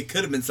like it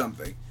could have been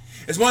something.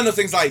 It's one of those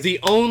things like... The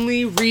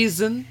only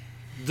reason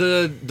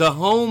the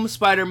home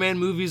Spider-Man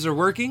movies are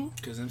working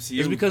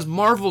is because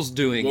Marvel's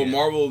doing it. Well,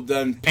 Marvel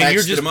done patched and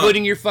you're just them up.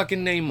 putting your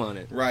fucking name on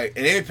it. Right.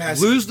 And they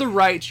passed... Lose the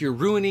rights, you're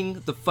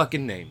ruining the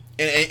fucking name.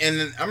 And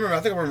then I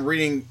think I remember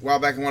reading a while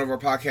back in one of our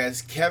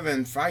podcasts,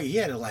 Kevin Feige,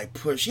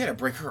 he had to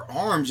break her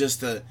arm just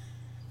to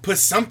put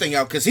something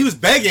out because he was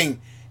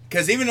begging.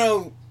 Because even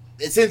though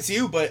it's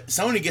MCU, but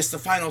Sony gets the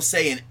final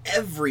say in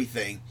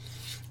everything.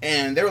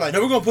 And they were like,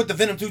 no, we're going to put the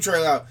Venom 2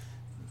 trailer out.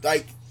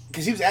 Like...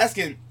 Because he was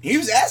asking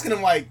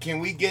him, like, can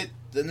we get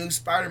the new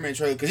Spider-Man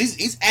trailer? Because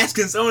he's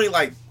asking Sony,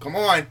 like, come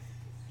on.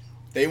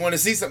 They want to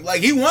see something.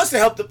 Like, he wants to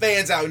help the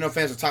fans out. You know,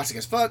 fans are toxic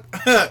as fuck.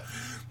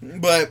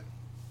 But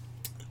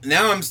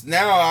now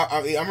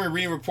I'm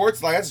reading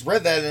reports. Like, I just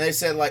read that, and they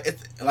said,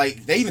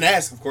 like, they even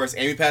asked, of course,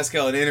 Amy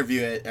Pascal in an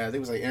interview at, I think it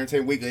was, like,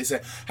 Entertainment Weekly. They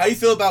said, how do you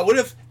feel about, what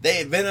if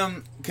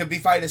Venom could be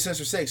fighting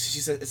Sinister Six? She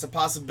said, it's a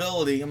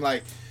possibility. I'm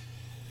like,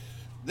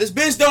 this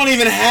bitch don't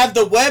even have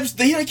the webs.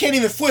 He can't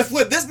even flip.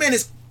 This man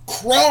is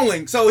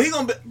crawling, so he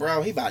gonna be,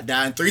 bro. He about to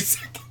die in 3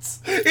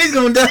 seconds. He's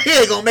gonna die. He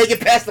ain't gonna make it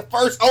past the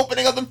first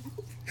opening of the.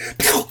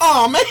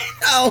 Oh man,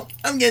 no,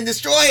 I'm getting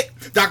destroyed.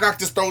 Doc Ock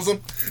just throws him.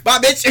 Bye,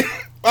 bitch.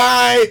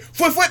 Bye.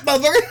 Flip,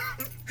 motherfucker.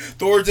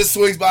 Thor just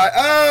swings by.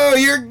 Oh,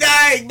 you're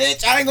dying,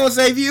 bitch. I ain't gonna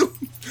save you.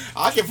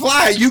 I can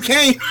fly. You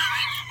can't.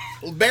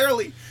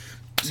 Barely.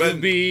 To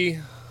be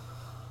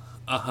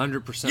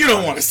 100%. You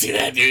don't want to see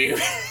that, do you?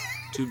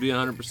 To be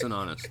 100%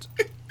 honest.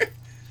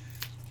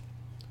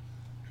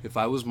 If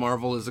I was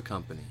Marvel as a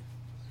company,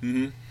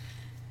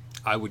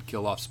 I would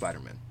kill off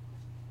Spider-Man.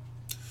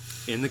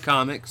 In the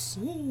comics,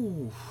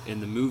 in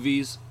the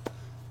movies,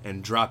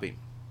 and drop him.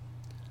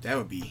 That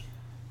would be...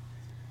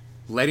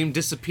 Let him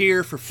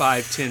disappear for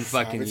 5, 10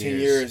 fucking 5 or 10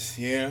 years.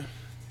 Yeah.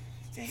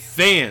 Damn.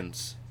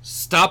 Fans,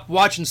 stop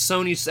watching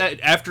Sony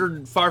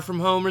after Far From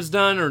Home is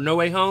done or No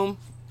Way Home.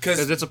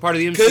 Because it's a part of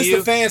the MCU. Because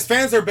the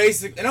fans are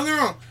basic. And don't get me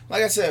wrong.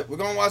 Like I said, we're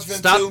going to watch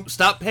Venom 2.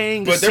 Stop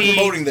paying to see... But they're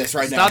promoting this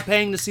right now. Stop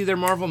paying to see their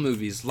Marvel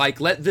movies. Like,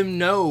 let them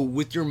know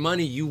with your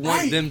money you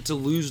want them to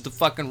lose the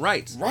fucking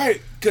rights. Right.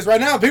 Because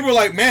right now, people are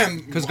like,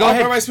 man, go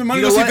ahead. Everybody spend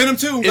money to see Venom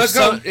 2. Let's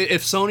go.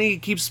 If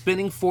Sony keeps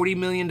spending $40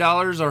 million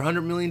or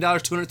 $100 million,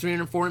 $200,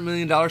 $300, $400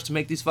 million to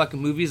make these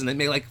fucking movies and they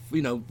make like,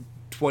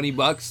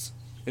 $20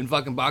 in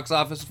fucking box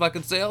office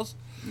fucking sales.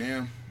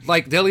 Yeah.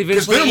 Like they'll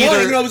eventually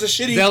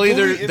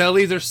they'll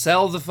either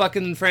sell the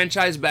fucking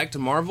franchise back to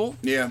Marvel,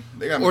 they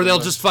got or they'll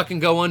just fucking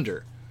go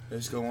under. They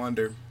just go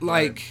under.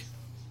 Like,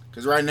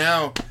 because right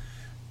now,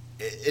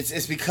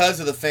 it's because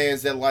of the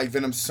fans that like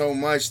Venom so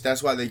much.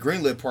 That's why they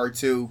greenlit part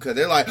 2. Because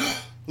they're like,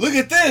 look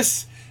at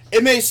this.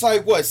 It makes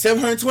like what,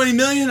 720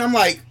 million. I'm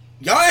like,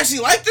 y'all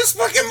actually like this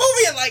fucking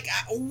movie? And like,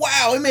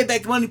 wow, it made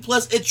back money.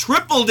 Plus, it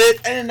tripled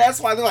it, and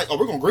that's why they're like, oh,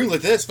 we're gonna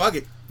greenlit this. Fuck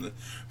it,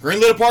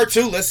 greenlit a part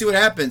 2. Let's see what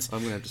happens. I'm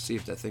gonna have to see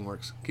if that thing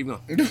works. Keep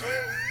going.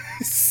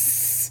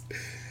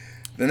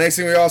 The next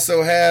thing we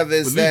also have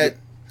is that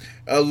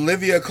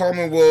Olivia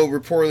Colman will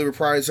reportedly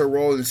reprise her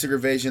role in Secret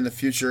Invasion in the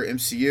future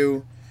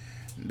MCU.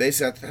 They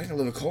said, I think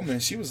Olivia Colman,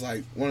 she was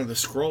like one of the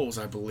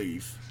Skrulls, I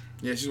believe.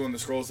 Yeah, she's one of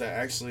the Skrulls that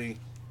actually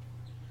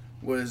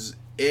was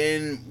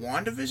in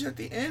WandaVision at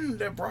the end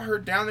that brought her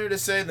down there to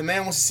say the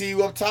man wants to see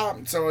you up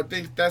top. So I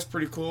think that's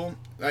pretty cool.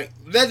 Like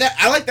that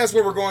I like that's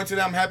where we're going to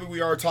now. I'm happy we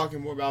are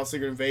talking more about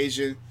Secret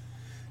Invasion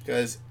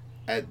because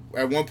at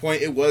one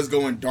point it was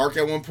going dark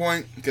at one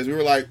point because we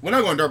were like, we're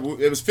not going dark.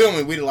 It was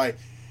filming. We were like,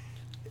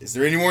 is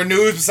there any more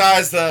news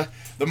besides the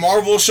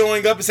Marvel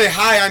showing up and say,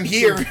 hi, I'm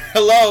here,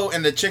 hello,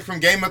 and the chick from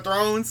Game of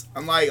Thrones?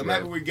 I'm like, I'm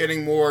happy we're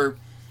getting more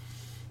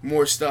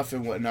stuff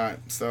and whatnot.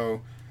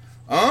 So,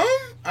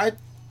 I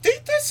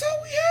think that's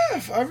all we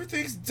have.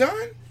 Everything's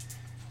done.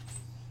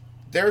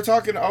 They were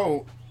talking,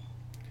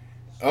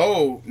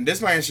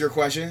 this might answer your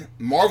question.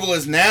 Marvel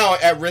is now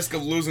at risk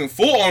of losing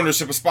full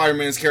ownership of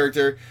Spider-Man's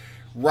character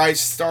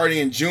rights starting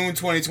in June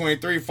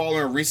 2023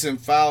 following a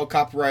recent filed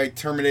copyright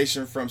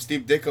termination from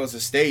Steve Ditko's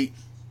estate.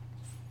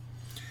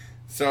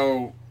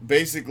 So,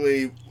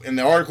 basically, and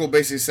the article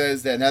basically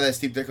says that now that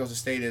Steve Ditko's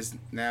estate is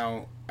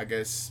now, I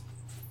guess,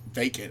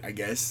 vacant,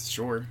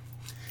 sure.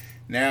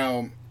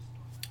 Now,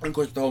 of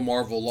course, the whole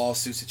Marvel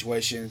lawsuit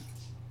situation,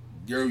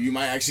 you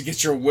might actually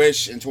get your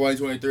wish in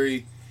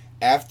 2023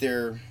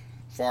 after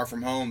Far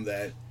From Home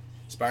that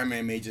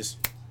Spider-Man may just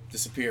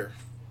disappear.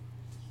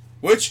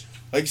 Which,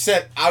 like you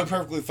said, I would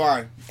perfectly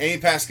fine. Amy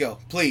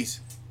Pascal,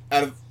 please.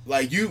 Out of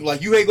like you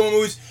hate going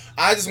movies.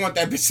 I just want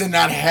that bitch to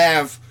not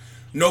have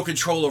no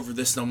control over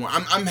this no more.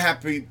 I'm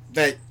happy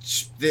that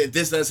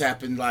this does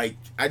happen. Like,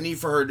 I need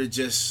for her to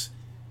just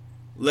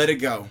let it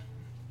go.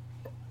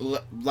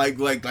 Like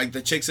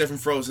the chick said from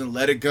Frozen,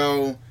 let it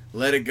go.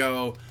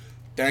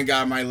 Thank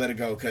God I might let it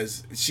go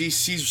because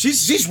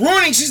she's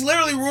ruining. She's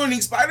literally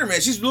ruining Spider-Man.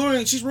 She's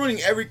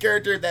ruining every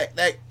character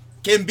that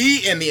can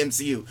be in the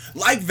MCU,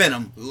 like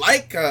Venom,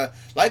 like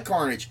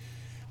Carnage,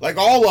 like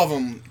all of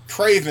them.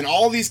 Kraven,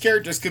 all these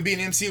characters could be in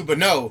the MCU, but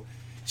no,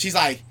 she's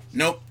like,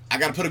 nope. I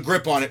gotta put a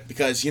grip on it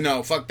because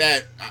fuck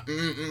that.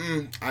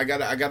 I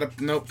gotta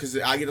nope because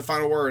I get the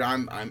final word.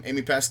 I'm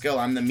Amy Pascal.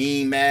 I'm the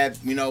mean, mad,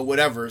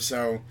 whatever.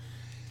 So,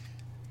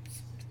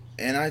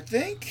 and I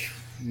think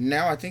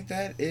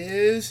that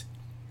is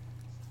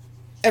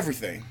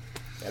everything.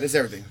 That is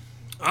everything.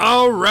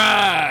 All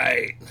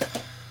right.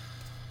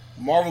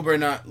 Marvel better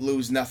not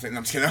lose nothing.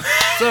 I'm just kidding.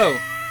 So,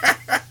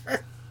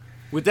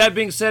 with that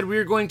being said,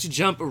 we're going to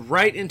jump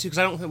right into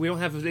because we don't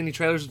have any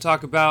trailers to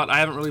talk about. I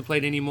haven't really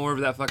played any more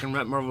of that fucking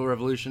Marvel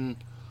Revolution.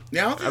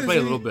 Yeah, I played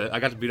a little bit. I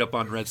got to beat up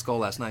on Red Skull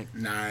last night.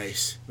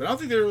 Nice, but I don't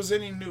think there was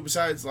any new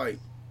besides like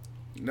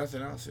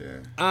nothing else. Yeah.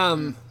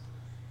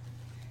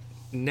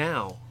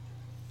 Now,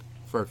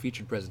 for our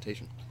featured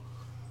presentation.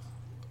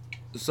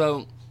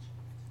 So,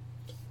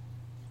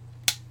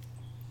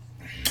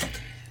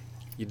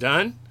 you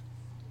done?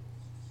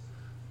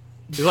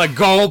 You're like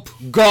gulp,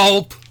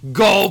 gulp,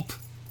 gulp.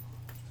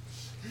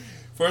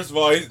 First of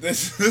all,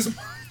 this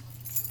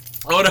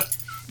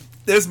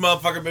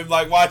motherfucker been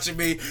like watching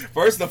me.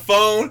 First the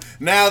phone,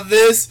 now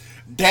this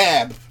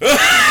dab.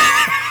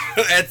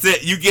 That's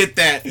it. You get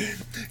that.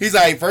 He's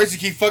like, first you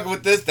keep fucking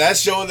with this. That's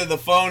showing that the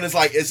phone is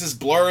like, it's just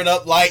blurring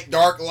up light,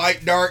 dark.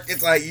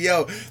 It's like,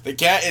 yo, the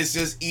cat is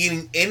just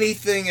eating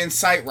anything in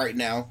sight right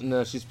now.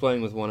 No, she's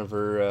playing with one of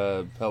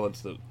her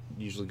pellets that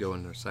usually go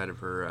in the side of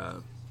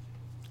her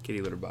kitty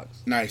litter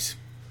box. Nice.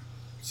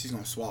 She's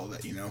gonna swallow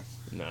that,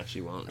 Nah,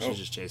 she won't. She's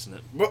just chasing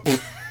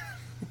it.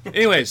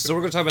 Anyways, so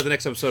we're gonna talk about the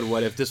next episode of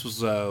What If. This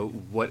was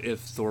What If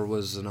Thor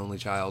was an only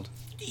child,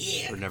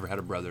 or never had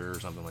a brother, or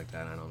something like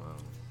that. I don't know.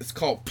 It's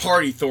called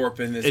Party Thorpe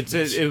in this.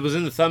 It was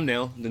in the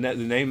thumbnail. The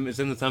name is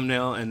in the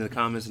thumbnail and the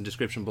comments and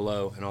description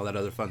below and all that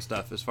other fun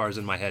stuff. As far as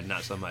in my head,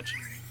 not so much.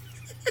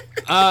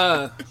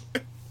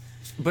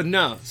 But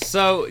no.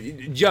 So,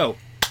 Joe,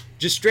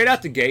 just straight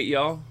out the gate,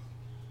 y'all.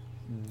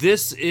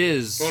 This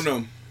is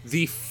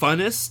the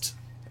funnest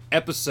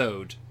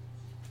episode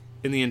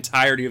in the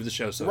entirety of the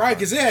show so far. Right,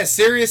 because it has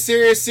serious.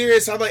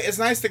 I'm like, it's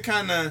nice to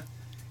kind of,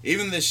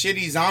 even the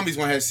shitty zombies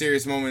one has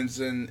serious moments,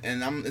 and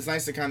it's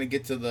nice to kind of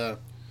get to the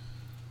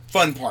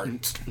fun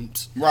part.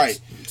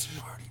 Right.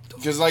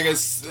 Because like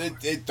it's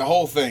the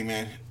whole thing,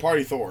 man.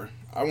 Party Thor.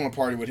 I want to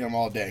party with him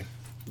all day.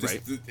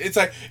 Right. It's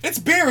like, it's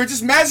beer. It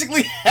just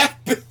magically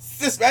happens.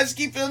 Just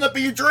magically keep filling up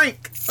in your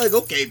drink. Like,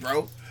 okay,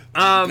 bro.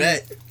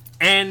 Bet.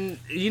 And,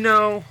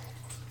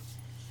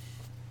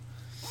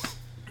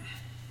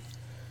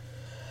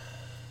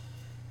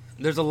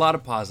 there's a lot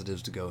of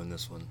positives to go in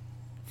this one.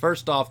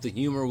 First off, the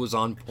humor was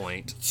on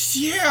point.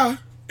 Yeah,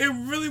 it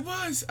really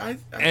was.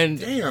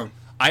 Damn.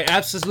 I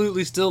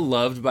absolutely still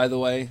loved, by the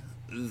way,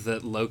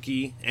 that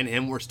Loki and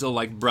him were still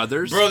like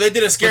brothers. Bro, they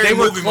did a scary they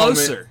were movie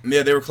closer. moment.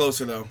 Yeah, they were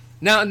closer though.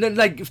 Now,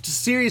 like,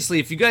 seriously,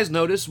 if you guys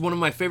notice, one of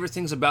my favorite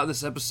things about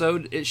this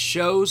episode, it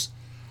shows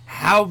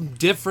how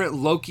different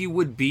Loki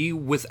would be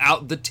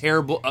without the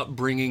terrible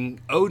upbringing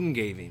Odin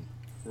gave him.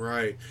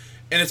 Right.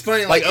 And it's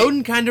funny, like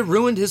Odin kind of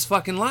ruined his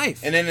fucking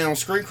life. And then on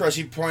Screen Crush,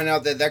 he pointed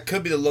out that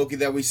could be the Loki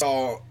that we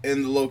saw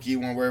in the Loki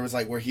one, where it was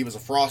like where he was a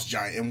frost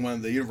giant in one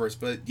of the universe.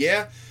 But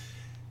yeah,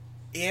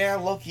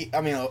 Loki.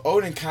 I mean,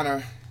 Odin kind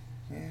of.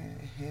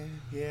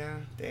 Yeah,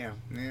 damn,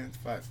 man,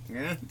 fuck,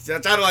 yeah. I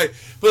try to like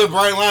put a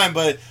bright line,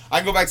 but I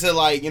can go back to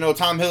like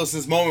Tom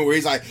Hiddleston's moment where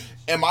he's like,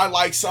 "Am I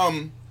like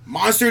some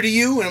monster to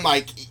you?" And I'm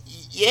like,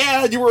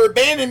 "Yeah, you were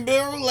abandoned,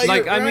 Bill."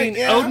 Like I mean,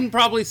 yeah. Odin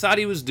probably thought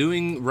he was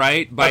doing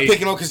right by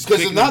picking him because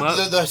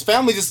the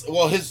family just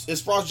his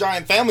frost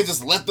giant family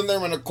just left him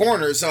there in a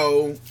corner.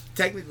 So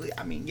technically,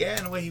 I mean, yeah,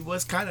 in a way, he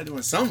was kind of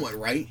doing somewhat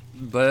right.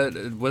 But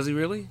was he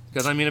really?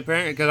 Because I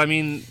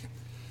mean,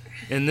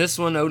 in this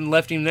one, Odin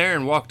left him there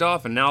and walked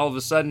off, and now all of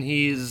a sudden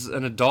he's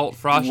an adult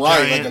frost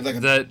giant.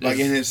 Like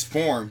in his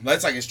form.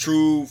 That's like his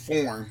true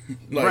form.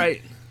 Like,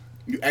 right.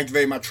 You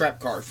activate my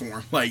trap card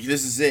form. Like,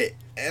 this is it.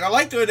 And I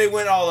liked the way they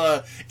went all,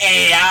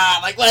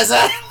 like, what's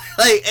up?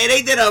 Like, and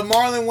they did a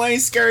Marlon Wayne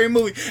scary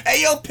movie.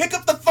 Hey, yo, pick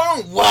up the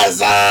phone. What's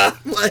up?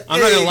 Like,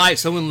 I'm not gonna lie.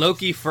 So when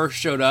Loki first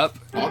showed up,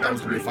 I thought that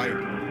was gonna be a fight.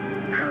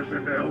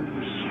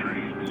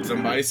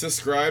 Somebody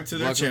subscribe to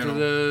the channel.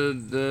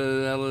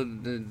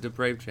 Welcome to the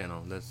Depraved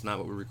channel. That's not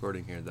what we're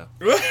recording here, though.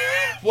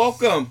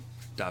 Welcome.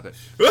 Stop it.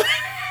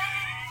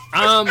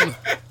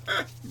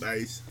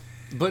 Nice.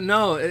 But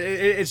no,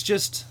 it's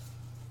just.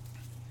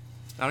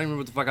 I don't even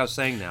remember what the fuck I was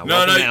saying now. No,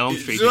 Welcome to Elm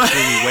Street. You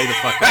threw me way the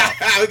fuck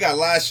out. We got a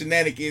lot of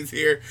shenanigans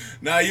here.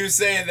 Now, you were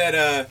saying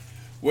that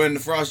when the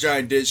Frost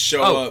Giant did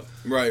show up,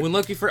 right? When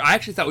Loki first, I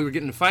actually thought we were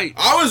getting a fight.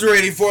 I was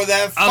ready for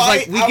that fight. I was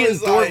like, we getting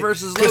Thor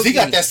versus Loki. Because he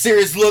got that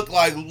serious look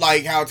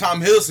like how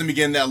Tom Hiddleston be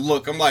getting that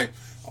look. I'm like,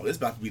 oh, this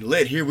about to be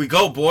lit. Here we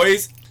go,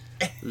 boys.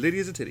 Litty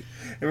as a titty.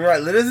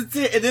 Right, lit as a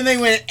titty. And then they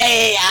went,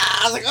 hey,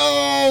 I was like,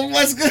 oh,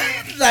 what's good?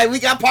 Like, we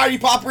got party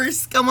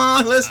poppers. Come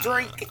on, let's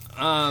drink.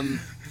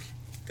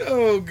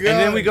 Oh, God. And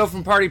then we go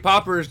from party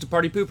poppers to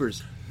party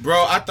poopers.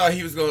 Bro, I thought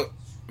he was going to...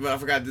 Well, I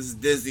forgot this is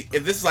Disney.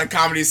 If this is like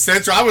Comedy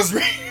Central, I was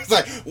it's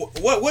like,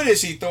 what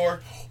is she,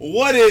 Thor?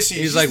 What is she?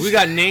 He's like, we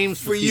got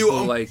names for you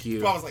like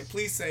you. I was like,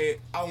 please say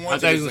it. I thought he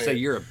was going to say,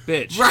 you're a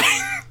bitch.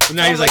 Right. But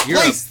now he's like, you're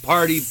a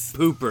party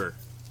pooper.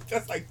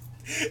 That's like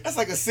a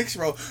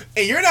 6-year-old.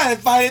 And you're not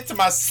invited to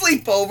my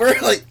sleepover.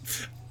 Like,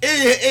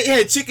 it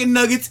had chicken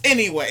nuggets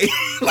anyway.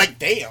 Like,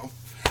 damn.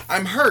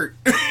 I'm hurt.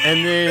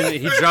 And then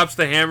he drops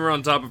the hammer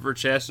on top of her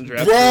chest and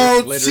drops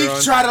her later she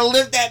on. tried to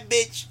lift that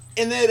bitch.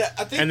 And then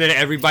I think. And then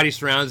everybody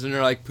surrounds and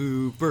they're like,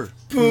 pooper.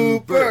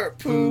 I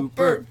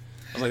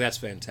was like, that's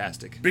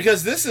fantastic.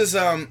 Because this is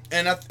and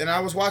I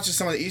was watching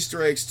some of the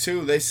Easter eggs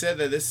too. They said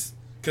that this,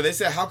 because they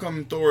said how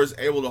come Thor is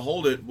able to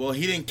hold it? Well,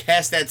 he didn't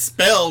cast that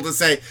spell to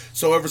say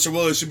so ever so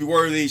Willis should be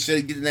worthy,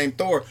 should get the name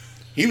Thor.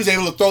 He was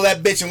able to throw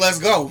that bitch and let's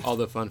go.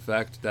 Although fun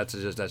fact, that's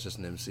just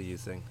an MCU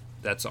thing.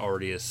 That's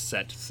already a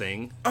set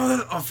thing.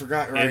 Oh, I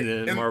forgot. Right.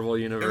 In Marvel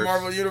Universe. In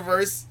Marvel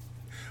Universe.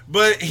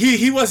 But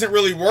he wasn't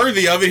really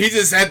worthy of it. He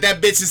just had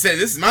that bitch and said,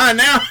 "This is mine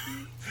now."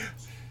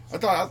 I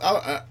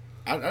thought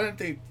I didn't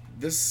think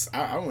this.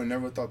 I would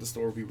never thought the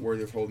story would be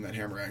worthy of holding that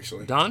hammer.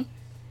 Actually, Don?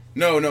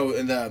 No.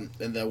 In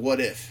the What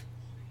If?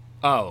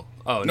 Oh,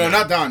 no,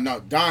 not Don. No,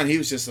 Don. He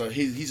was just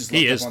he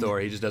is Thor.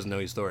 He just doesn't know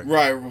he's Thor.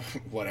 Right.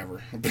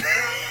 Whatever.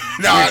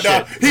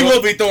 no. He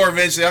will be Thor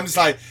eventually. I'm just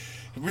like,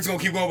 we're just gonna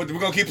keep going we're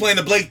gonna keep playing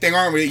the Blake thing,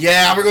 aren't we?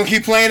 Yeah, we're gonna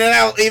keep playing it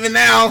out even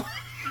now.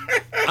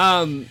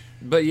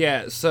 But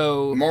yeah,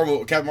 so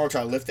Captain Marvel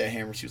tried to lift that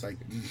hammer. She was like,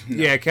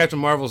 no. Yeah, Captain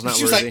Marvel's not worthy.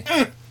 She was like,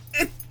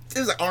 it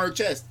was like on her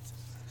chest.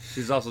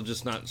 She's also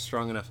just not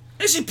strong enough.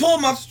 And she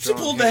pulled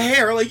the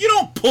hair. Like, you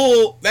don't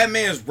pull that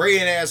man's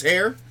radiant ass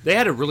hair. They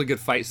had a really good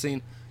fight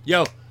scene.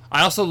 Yo,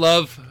 I also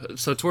love,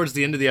 so towards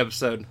the end of the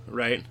episode,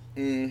 right?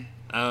 And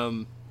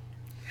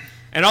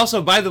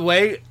also, by the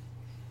way,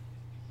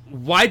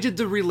 why did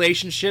the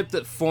relationship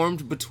that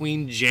formed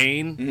between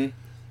Jane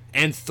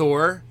and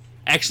Thor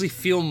actually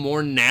feel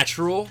more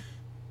natural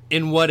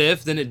in What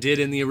If than it did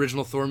in the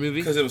original Thor movie?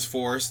 Because it was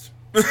forced.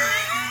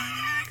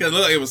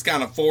 Because it was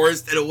kind of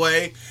forced in a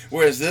way,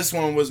 whereas this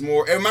one was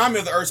more. It reminded me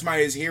of the Earth's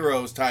Mightiest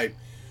Heroes type,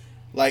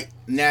 like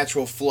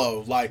natural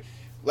flow, like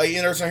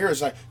in Earth's Mightiest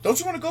Heroes. Like, don't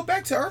you want to go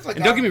back to Earth? Like,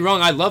 and don't get me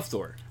wrong, I love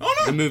Thor. Oh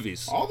no, the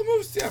movies, all the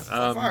movies, yeah,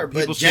 fire.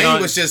 But Jane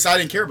was just, I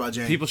didn't care about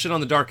Jane. People shit on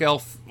the Dark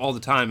Elf all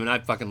the time, and I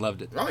fucking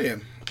loved it. Oh yeah,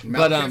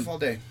 all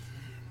day.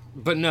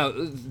 But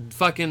no,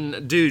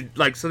 fucking dude,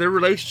 like, so their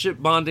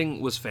relationship bonding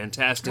was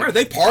fantastic. Right,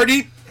 they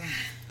partied.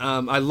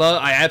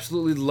 I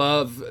absolutely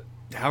love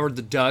Howard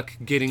the Duck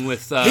getting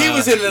with. He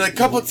was in it a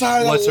couple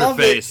times. What's I love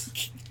her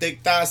face?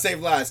 Thick Thighs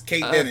Save Lives.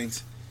 Kate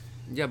Dennings.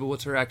 Yeah, but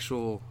what's her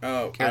actual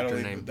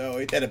character name? No,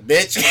 ain't that a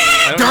bitch?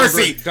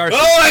 Darcy.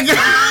 Oh my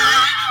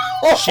god!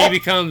 She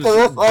becomes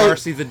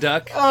Darcy the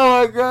Duck.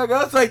 Oh my god!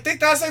 I was like, think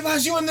that's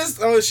like you in this?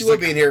 Oh, she would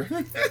be in here.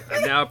 I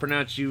now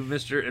pronounce you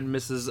Mr. and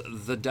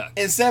Mrs. the Duck.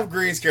 And Seth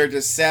Green's character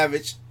is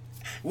Savage.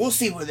 We'll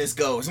see where this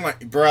goes. I'm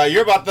like, bro,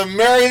 you're about to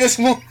marry this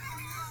woman.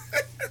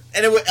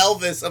 And it with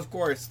Elvis, of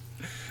course.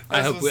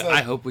 I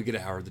hope we get a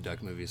Howard the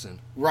Duck movie soon.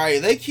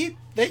 Right, they keep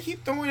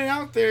throwing it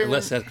out there.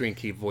 Let Seth Green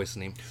keep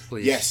voicing him,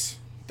 please. Yes,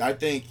 I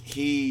think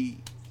he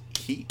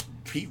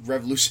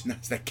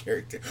revolutionized that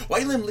character. Why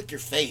you let him lick your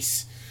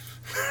face?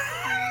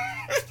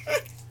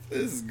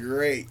 This is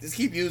great. Just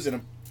keep using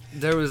him.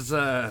 There was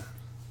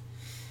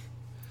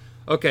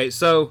okay,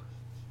 so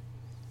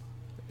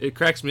it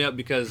cracks me up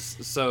because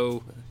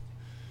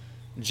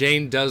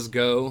Jane does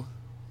go.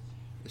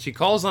 She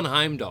calls on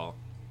Heimdall,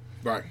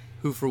 Right.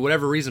 who for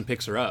whatever reason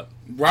picks her up.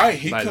 Right,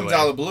 he By the comes way.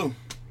 out of the blue.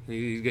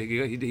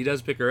 He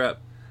does pick her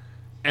up,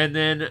 and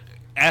then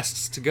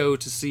asks to go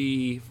to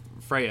see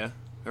Freya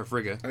or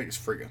Frigga. I think it's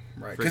Frigga,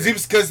 right? Frigga.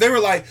 Because they were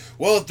like,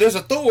 well, if there's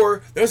a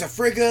Thor, there's a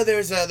Frigga,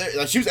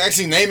 like, she was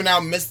actually naming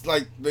out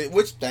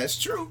which that's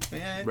true.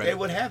 Yeah, Right. They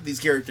would have these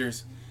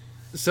characters.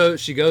 So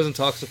she goes and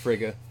talks to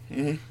Frigga,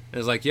 Mm-hmm. and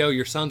is like, "Yo,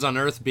 your son's on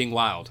Earth being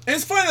wild." And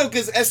it's funny though,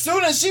 because as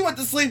soon as she went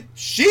to sleep,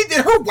 she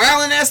did her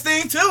wilding ass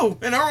thing too,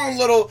 in her own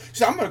little. She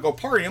said, "I'm gonna go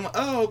party." I'm like,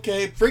 "Oh,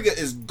 okay." Frigga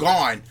is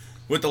gone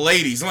with the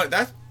ladies. I'm like,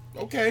 "That's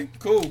okay,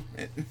 cool."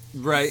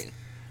 Right.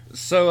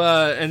 So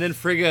and then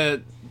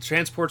Frigga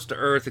transports to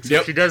Earth, except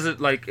Yep. she does it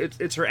like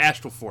it's her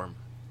astral form.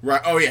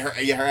 Right. Oh yeah,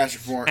 her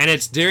astral form. And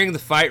it's during the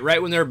fight, right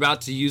when they're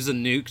about to use a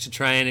nuke to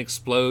try and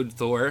explode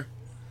Thor.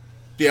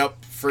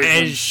 Yep. Frigga.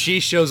 And she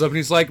shows up and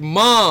he's like,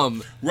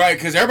 "Mom!" Right,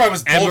 because everybody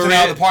was And bolting Maria-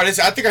 out of the party.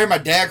 I think I heard my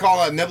dad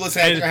calling. Nicholas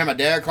said, I think I heard my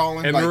dad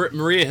calling. And Like,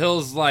 Maria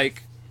Hill's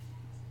like,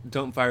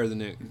 "Don't fire the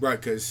nuke." right,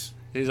 because...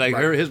 He's like,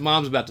 Right. his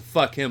mom's about to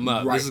fuck him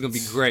up. Right. This is going to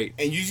be great.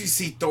 And you just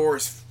see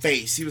Thor's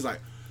face. He was like,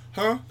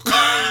 huh?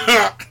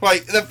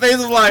 Like, the face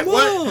of like,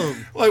 what?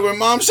 Mom. Like, when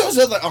mom shows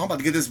up, like, oh, I'm about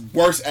to get this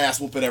worst ass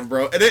whooping ever,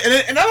 bro. And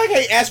I like how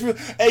he asked me,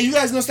 hey, you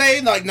guys gonna stay?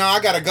 And like, no, I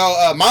gotta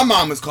go. My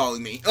mom is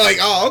calling me. Like,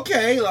 oh,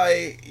 okay.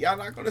 Like, y'all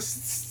not gonna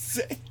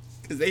say,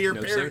 because they hear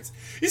No, parents.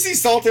 You see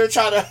Salter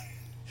try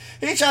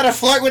to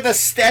flirt with the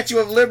Statue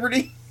of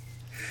Liberty.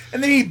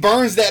 And then he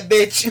burns that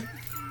bitch.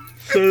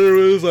 So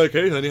it was like,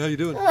 "Hey, honey, how you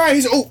doing?" Right,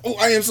 he's oh,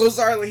 I am so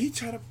sorry. Like,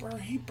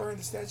 he burned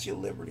the Statue of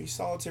Liberty,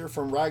 Solitaire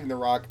from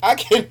Ragnarok. I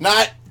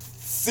cannot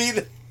see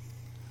the.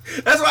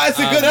 That's why it's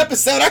a good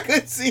episode. I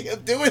couldn't see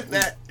him doing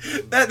that.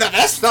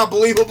 That's not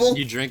believable.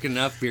 You drink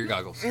enough beer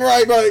goggles.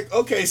 Right, like,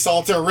 okay,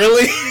 Salter,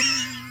 really?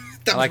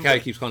 I like how he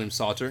keeps calling him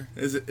Salter.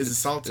 Is it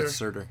Salter? It's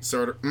Surtur.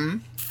 Surtur.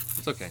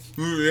 It's okay.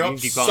 Yep. can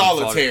keep calling him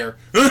Solitaire.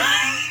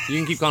 You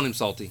can keep calling him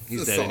Salty.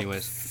 He's dead Salt.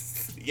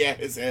 anyways. Yeah,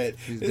 his head.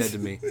 He's dead to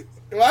me.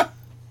 What?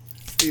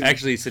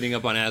 Actually, he's sitting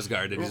up on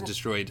Asgard and is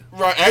destroyed.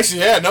 Right, actually,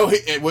 yeah, no,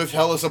 with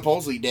Hela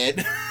supposedly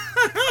dead.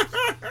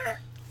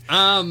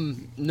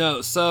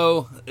 No,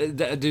 so,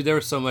 dude, there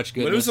was so much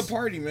goodness. But it was a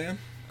party, man.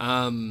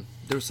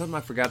 There was something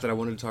I forgot that I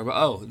wanted to talk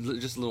about. Oh,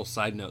 just a little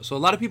side note. So a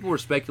lot of people were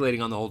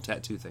speculating on the whole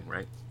tattoo thing,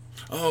 right?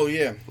 Oh,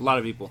 yeah. A lot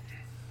of people.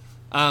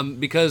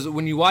 Because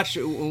when you watch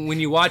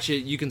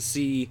it, you can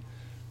see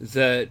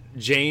that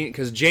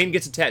because Jane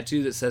gets a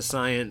tattoo that says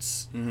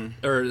science,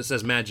 or it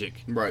says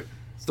magic. Right.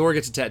 Thor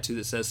gets a tattoo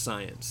that says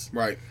science.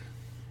 Right.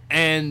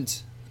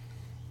 And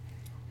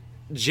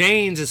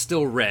Jane's is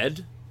still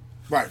red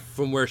Right.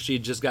 from where she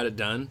just got it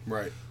done.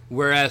 Right.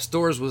 Whereas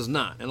Thor's was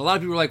not. And a lot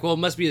of people were like, well, it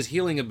must be his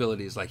healing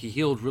abilities. Like, he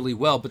healed really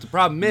well. But the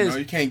problem is, No,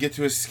 you can't get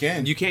to his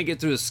skin. you can't get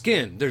through his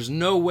skin. There's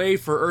no way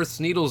for Earth's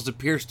needles to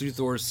pierce through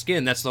Thor's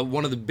skin. That's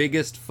one of the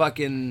biggest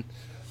fucking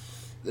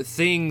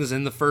things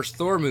in the first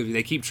Thor movie.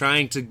 They keep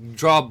trying to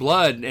draw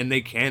blood, and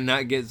they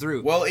cannot get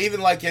through. Well, even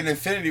like in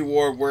Infinity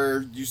War,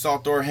 where you saw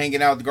Thor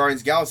hanging out with the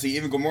Guardians of the Galaxy,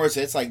 even Gamora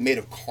said it's like made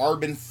of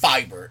carbon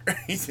fiber.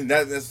 He said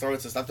that's Thor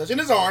said stop touching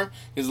his arm.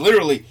 Because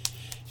literally,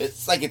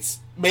 it's like it's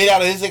made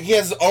out of his. Like, he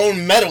has his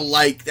own metal.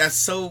 Like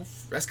that's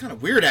kind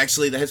of weird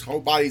actually. That his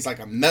whole body's like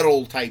a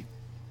metal type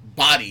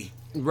body.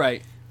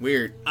 Right.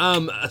 Weird.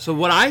 So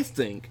what I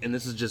think, and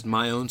this is just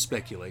my own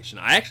speculation,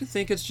 I actually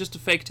think it's just a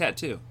fake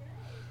tattoo.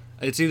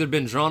 It's either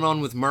been drawn on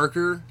with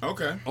marker,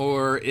 Okay.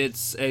 or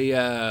it's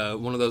a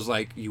one of those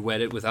like you wet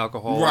it with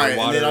alcohol Right, or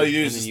water, and then all you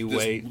do is then you just,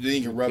 wait. then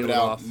you can rub peel it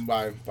out off.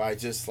 by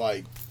just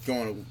like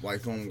going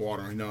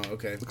water. No,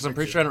 okay. Because I'm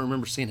pretty sure I don't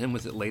remember seeing him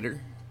with it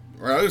later.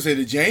 Right, I was gonna say,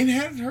 did Jane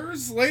have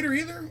hers later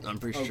either? I'm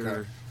pretty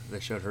sure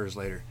they showed hers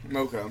later.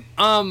 Okay.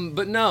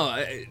 But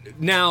no.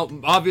 Now,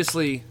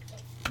 obviously,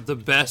 the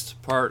best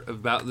part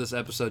about this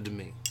episode to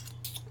me,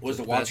 Was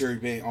the Watcher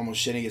being almost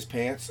shitting his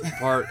pants?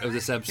 part of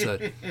this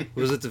episode,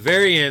 was at the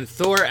very end.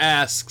 Thor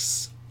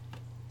asks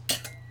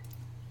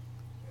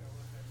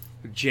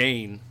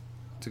Jane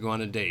to go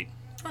on a date,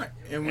 Right.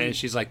 and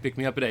she's like, "Pick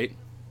me up at 8."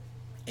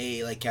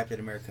 Hey, like Captain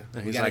America.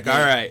 And he's like, "All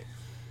right."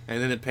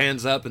 And then it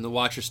pans up, and the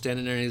Watcher's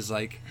standing there, and he's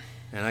like,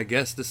 "And I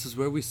guess this is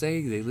where we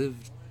say they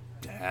lived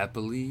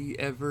happily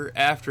ever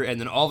after." And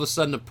then all of a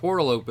sudden, a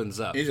portal opens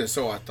up, He said,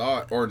 so I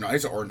thought. Or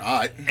not. Or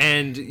not.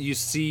 and you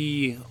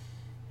see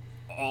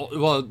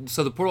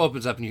so the portal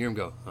opens up, and you hear him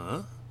go,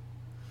 "Huh?"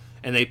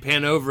 and they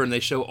pan over and they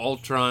show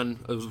Ultron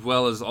as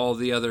well as all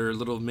the other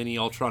little mini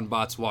Ultron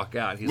bots walk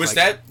out. He's Which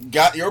that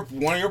got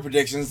one of your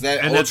predictions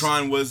that And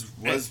Ultron was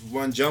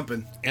one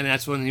jumping. and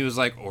that's when he was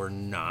like, or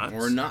not.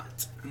 Or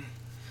not.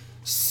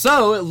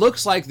 So it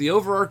looks like the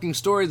overarching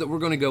story that we're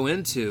going to go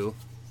into.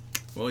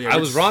 Well, yeah, I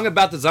was wrong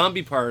about the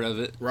zombie part of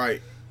it.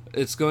 Right.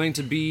 It's going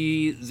to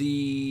be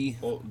the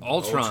Ultrons,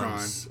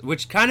 Ultron.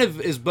 which kind of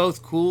is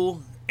both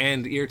cool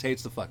and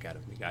irritates the fuck out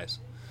of me, guys.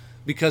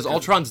 Because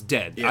Ultron's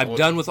dead. Yeah, I'm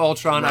done with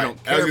Ultron. Right. I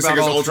don't care I was gonna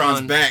about say 'cause Ultron.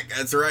 Ultron's back.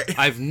 That's right.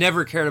 I've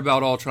never cared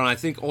about Ultron. I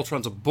think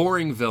Ultron's a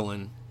boring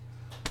villain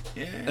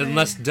Yeah.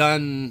 unless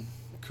done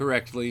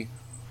correctly.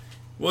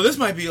 Well, this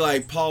might be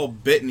like Paul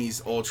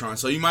Bettany's Ultron,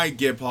 so you might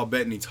get Paul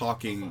Bettany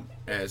talking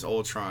as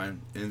Ultron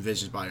in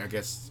Vision's body, I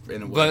guess,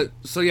 in a way. But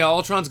so yeah,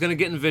 Ultron's gonna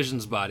get in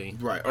Vision's body.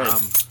 Right. Or,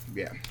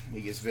 yeah,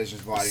 he gets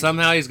Vision's body.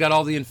 Somehow he's got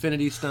all the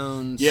Infinity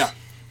Stones. Yeah.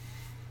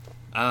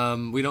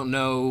 We don't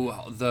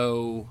know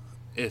though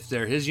if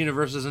they're his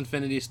universe's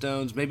Infinity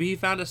Stones. Maybe he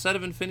found a set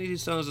of Infinity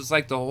Stones. It's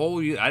like the whole.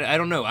 I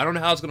don't know. I don't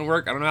know how it's gonna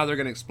work. I don't know how they're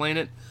gonna explain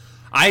it.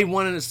 I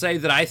wanted to say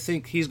that I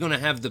think he's going to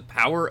have the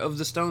power of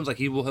the stones. Like,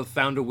 he will have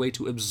found a way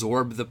to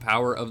absorb the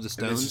power of the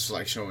stones. And this is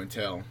like show and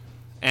tell.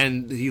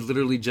 And he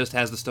literally just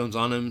has the stones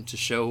on him to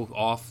show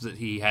off that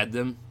he had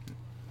them.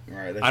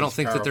 Right. I don't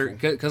think that they're...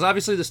 Because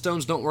obviously the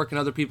stones don't work in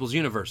other people's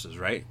universes,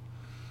 right?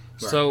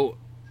 So,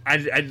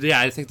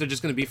 I think they're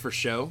just going to be for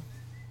show.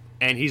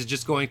 And he's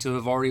just going to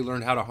have already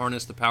learned how to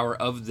harness the power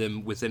of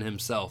them within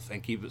himself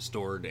and keep it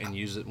stored and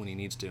use it when he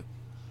needs to.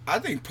 I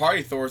think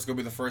Party Thor's going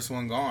to be the first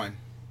one gone.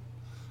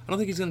 I don't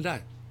think he's going to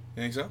die.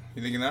 You think so?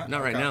 You thinking that?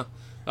 Not right now.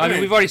 I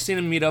mean, we've already seen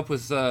him meet up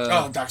with...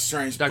 Doctor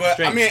Strange. Doctor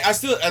Strange. I mean,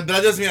 but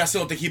that doesn't mean I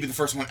still don't think he'd be the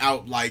first one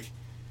out. Like,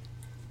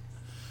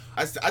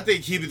 I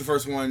think he'd be the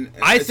first one.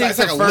 I think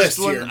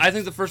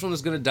the first one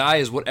that's going to die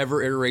is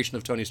whatever iteration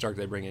of Tony Stark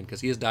they bring in, because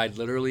he has died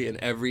literally in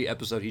every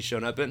episode he's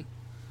shown up in.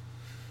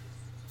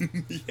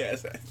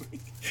 Yes.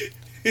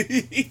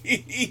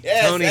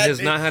 Tony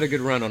has not had a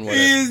good run on what.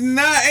 He is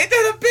not. Ain't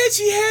that a bitch?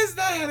 He has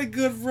not had a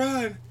good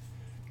run.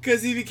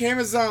 Because he became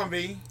a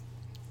zombie.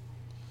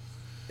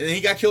 And then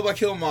he got killed by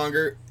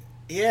Killmonger.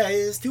 Yeah,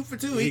 it's 2 for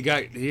 2.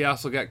 He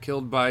also got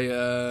killed by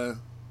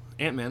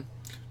Ant-Man.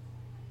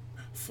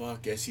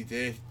 Fuck, yes he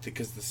did.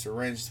 Because the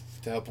syringe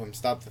to help him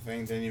stop the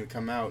thing didn't even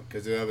come out.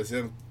 Because it was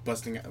him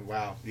busting out.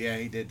 Wow. Yeah,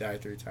 he did die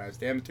 3 times.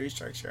 Damn it, 3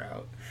 strikes you're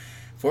out.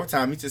 4th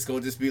time, he just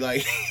gonna be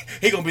like,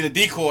 he gonna be the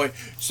decoy.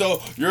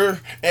 So you're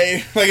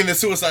like in the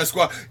Suicide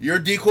Squad, you're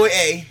decoy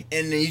A,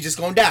 and then you just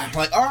gonna die. I'm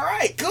like, all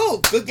right, cool,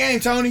 good game,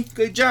 Tony,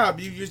 good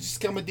job. You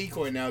just become a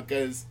decoy now,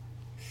 cause,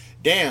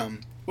 damn,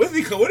 what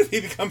if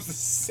he becomes the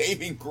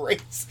saving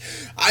grace?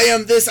 I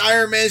am this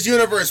Iron Man's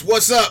universe.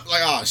 What's up?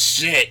 Like, oh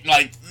shit,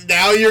 like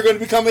now you're gonna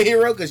become a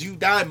hero because you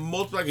died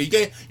multiple. Like,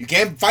 you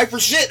can't fight for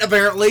shit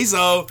apparently.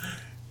 So,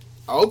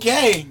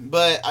 okay,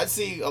 but I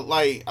see I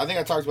think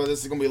I talked about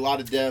this. There's gonna be a lot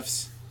of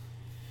deaths.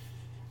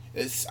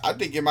 I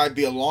think it might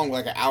be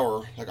like an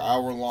hour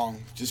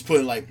long. Just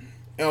putting okay,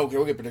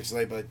 we'll get predictions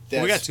later,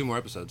 but we got 2 more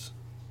episodes.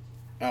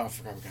 Oh, I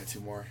forgot we got 2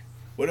 more.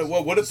 What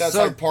if that's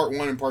like part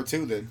 1 and part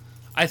 2 then?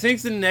 I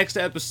think the next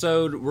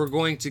episode we're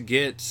going to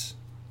get.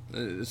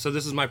 So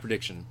this is my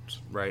prediction,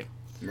 right?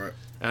 Right.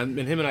 And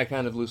him and I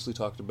kind of loosely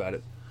talked about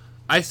it.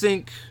 I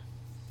think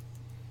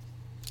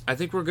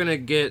we're gonna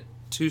get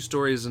 2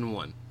 stories in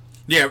one.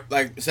 Yeah,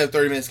 like instead of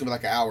 30 minutes, it's gonna be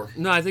like an hour.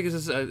 No, I think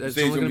it's only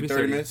gonna be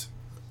 30 minutes.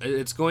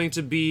 It's going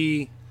to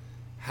be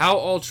how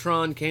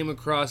Ultron came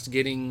across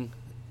getting,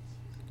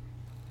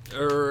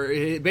 or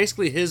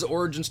basically his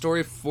origin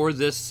story for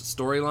this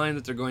storyline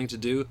that they're going to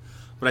do.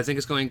 But I think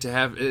it's going to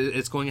have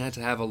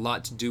a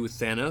lot to do with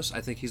Thanos. I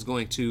think he's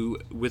going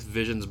to, with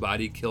Vision's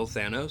body, kill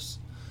Thanos,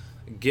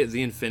 get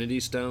the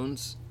Infinity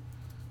Stones,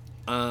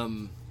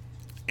 and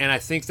I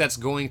think that's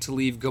going to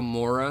leave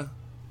Gamora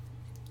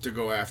to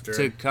go after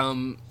to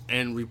come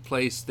and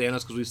replace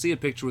Thanos, because we see a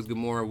picture with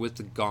Gamora with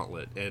the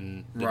gauntlet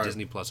in the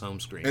Disney Plus home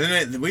screen.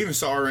 And then we even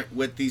saw her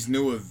with these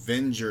new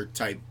Avenger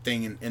type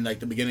thing in like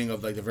the beginning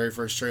of like the very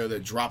first trailer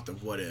that dropped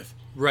of What If.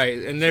 Right,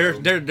 and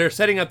they're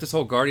setting up this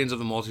whole Guardians of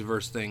the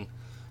Multiverse thing,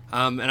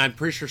 and I'm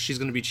pretty sure she's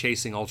going to be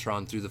chasing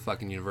Ultron through the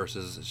fucking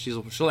universes.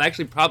 She'll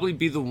actually probably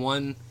be the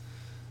one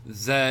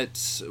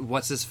that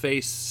what's his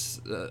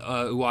face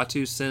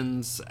Uatu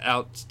sends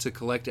out to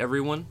collect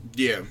everyone.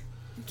 Yeah.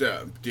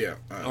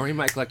 Or he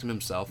might collect them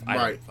himself. I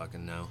don't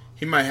fucking know.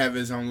 He might have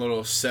his own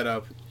little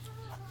setup.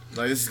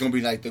 Like, this is going to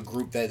be like the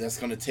group that's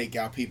going to take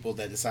out people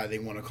that decide they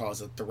want to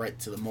cause a threat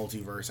to the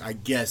multiverse, I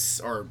guess,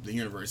 or the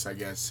universe, I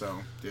guess. So,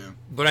 yeah.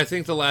 But I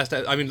think the last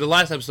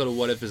episode of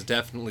What If is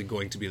definitely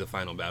going to be the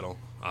final battle,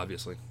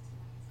 obviously.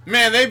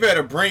 Man, they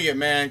better bring it,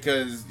 man,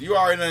 because you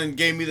already done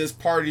gave me this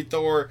Party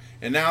Thor,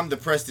 and now I'm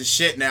depressed as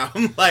shit now.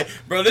 I'm like,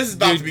 bro, this is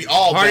about to be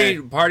all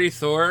bad. Party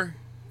Thor.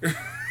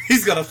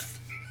 He's going to...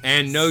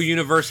 And no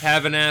universe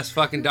having ass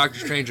fucking Doctor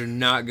Strange are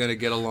not gonna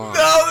get along.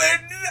 No,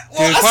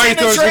 dude, Party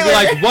Thor's gonna be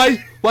like,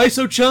 why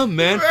so chum,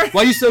 man?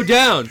 Why you so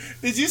down?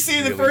 Did you see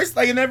in the first,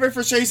 like in that very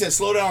first trailer, he said,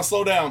 slow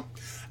down.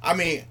 I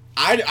mean,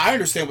 I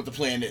understand what the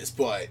plan is,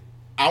 but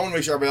I want to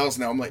make sure everybody else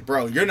know. I'm like,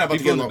 bro, you're not about People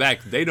to get in the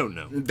back, they don't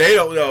know. They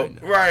don't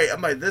know. Right.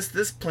 I'm like,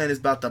 this plan is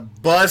about to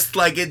bust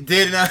like it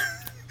did in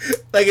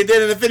like it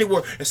did in Infinity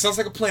War. It sounds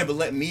like a plan, but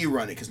let me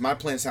run it because my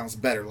plan sounds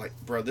better. Like,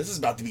 bro, this is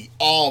about to be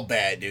all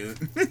bad, dude.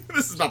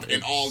 This is about to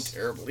end all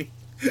terribly.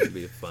 It'll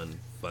be a fun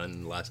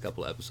last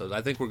couple of episodes.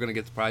 I think we're gonna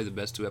get probably the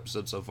best 2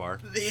 episodes so far.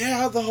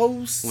 Yeah, the whole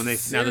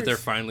now that they're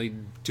finally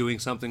doing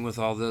something with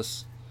all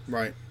this.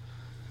 Right.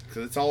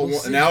 Cause it's all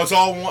one. Now it's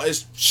all one.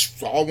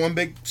 It's all one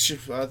big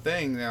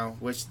thing now.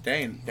 Which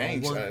dang,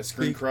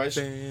 Screen Crush.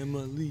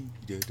 Family.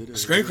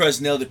 Screen Crush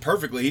nailed it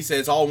perfectly. He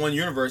said it's all one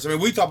universe. I mean,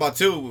 we talk about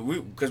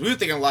two because we were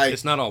thinking like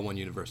it's not all one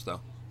universe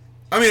though.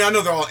 I mean, I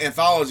know they're all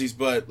anthologies,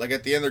 but like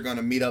at the end they're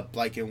gonna meet up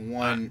like in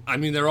one. I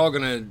mean, they're all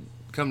gonna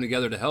come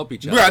together to help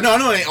each other. Right? No, I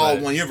know it ain't all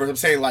one universe. I'm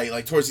saying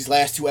like towards these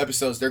last 2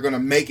 episodes, they're gonna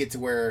make it to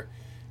where.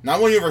 Not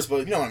one universe, but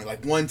you know what I mean,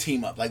 like one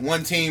team up, like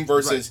one team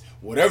versus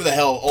whatever the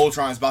hell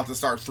Ultron's about to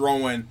start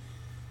throwing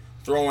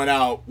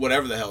out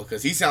whatever the hell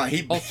because he sound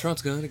like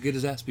Ultron's gonna get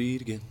his ass beat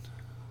again.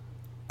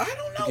 I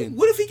don't know. Again.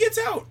 What if he gets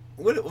out?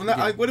 What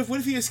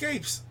if he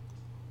escapes?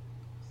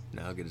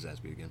 No, I'll get his ass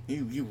beat again.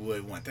 You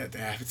would want that to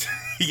happen.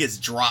 He gets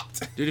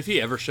dropped. Dude, if he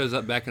ever shows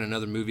up back in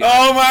another movie,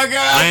 oh my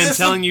god! I am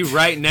telling you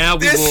right now,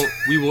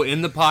 we will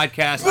end the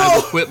podcast. I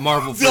will quit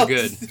Marvel for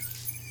good.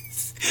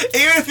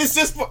 Even if it's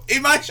just, he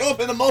might show up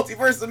in the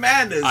Multiverse of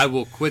Madness. I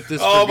will quit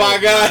this. Oh my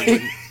god!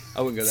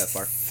 I wouldn't go that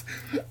far.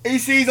 He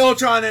sees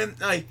Ultron and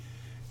like.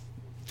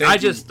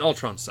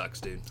 Ultron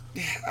sucks, dude.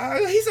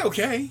 He's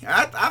okay.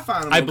 I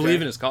find him. I believe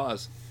in his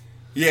cause.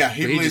 Yeah,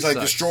 he believes like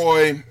sucks.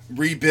 Destroy,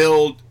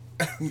 rebuild.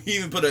 He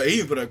even put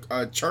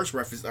a church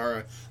reference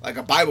or like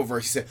a Bible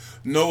verse. He said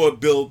Noah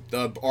built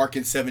the ark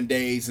in 7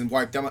 days and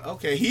wiped them.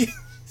 Okay,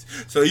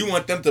 so you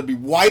want them to be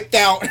wiped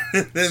out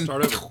and then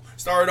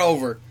start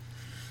over.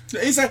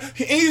 He said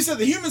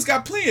the humans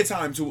got plenty of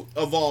time to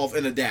evolve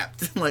and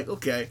adapt. I'm like,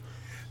 okay.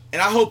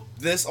 And I hope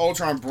this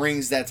Ultron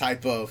brings that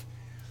type of.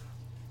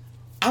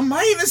 I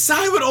might even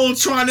side with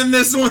Ultron in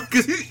this one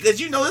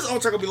because you know this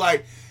Ultron gonna be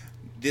like,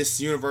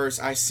 this universe.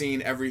 I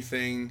seen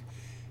everything,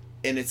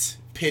 and it's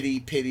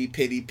pity,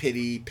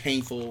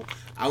 painful.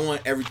 I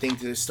want everything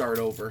to start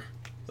over.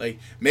 Like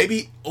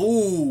maybe,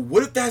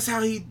 what if that's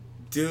how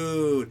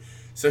dude?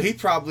 So he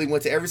probably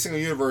went to every single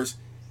universe,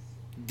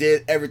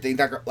 did everything,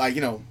 like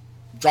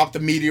dropped the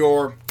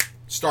meteor,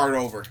 start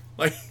over.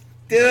 Like,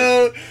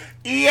 dude,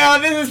 yeah,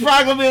 this is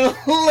probably gonna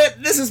be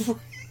lit. This is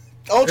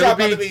Ultron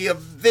about to be a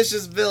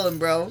vicious villain,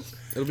 bro.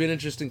 It'll be an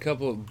interesting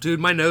couple. Dude,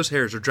 my nose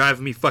hairs are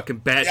driving me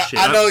fucking batshit.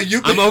 I know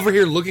you. I'm over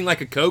here looking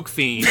like a coke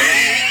fiend.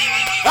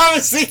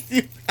 I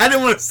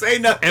didn't want to say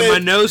nothing. And my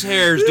nose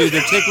hairs, dude,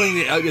 they're tickling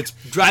me. It's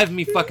driving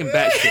me fucking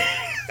batshit.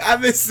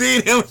 I've been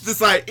seeing him just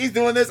like he's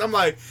doing this. I'm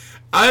like,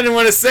 I didn't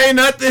want to say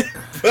nothing,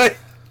 but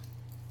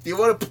you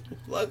want to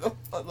plug him?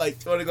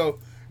 Like, you want to go?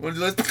 You want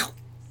to do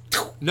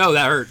this? No,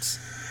 that hurts.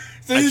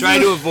 So I try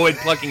to avoid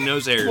plucking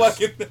nose hairs.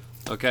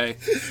 Okay,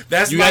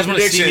 that's you my guys want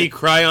to prediction. see me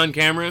cry on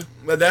camera?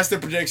 But that's the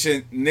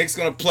prediction. Nick's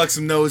gonna pluck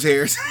some nose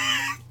hairs,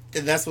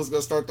 and that's what's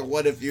gonna start the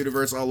what if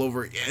universe all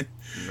over again.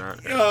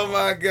 Oh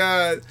my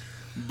god!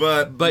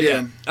 But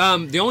yeah.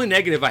 The only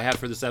negative I have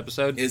for this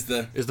episode is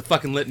the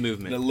fucking lip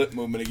movement. The lip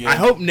movement again. I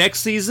hope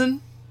next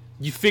season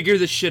you figure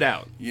this shit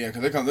out. Yeah,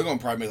 because they're gonna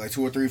probably make like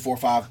 2 or 3, 4,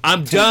 5.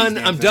 I'm done.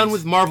 I'm done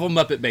with Marvel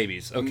Muppet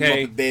Babies.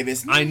 Okay, Muppet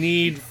Babies. I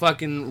need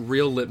fucking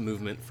real lip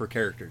movement for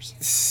characters.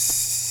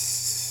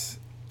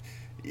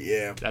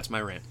 Yeah, that's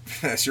my rant.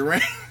 That's your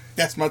rant.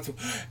 That's my.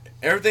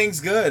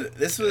 Everything's good.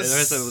 This was. The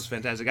rest of it was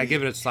fantastic. I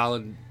give it a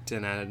solid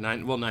 10 out of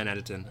 9. Well, 9 out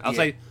of 10. I'll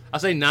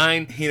say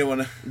 9. You don't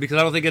want to because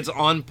I don't think it's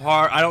on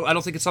par. I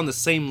don't think it's on the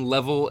same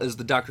level as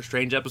the Doctor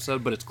Strange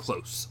episode, but it's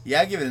close. Yeah,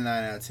 I give it a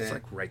 9 out of 10. It's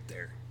like right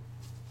there.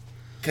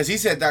 Because he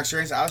said Doctor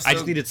Strange. I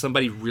just needed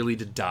somebody really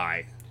to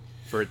die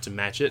for it to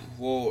match it.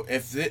 Well,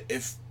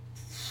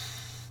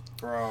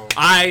 bro,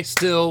 I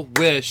still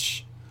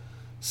wish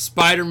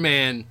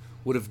Spider-Man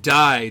would have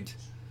died.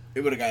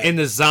 It would have got in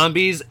the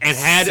zombies and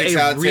had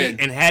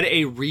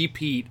a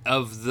repeat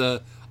of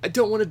the I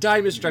don't want to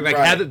die, Mr. Stark. Like,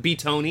 have it be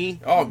Tony.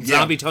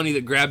 Zombie Tony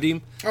that grabbed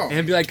him.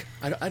 And be like,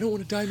 I don't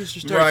want to die, Mr.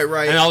 Stark.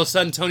 Right. And all of a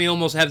sudden, Tony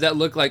almost have that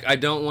look like, I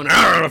don't want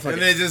to.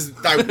 And they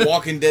just, like,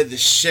 Walking Dead the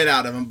shit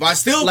out of him. But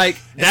still, like,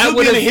 that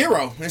would have been a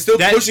hero. And still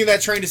pushing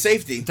that train to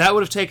safety. That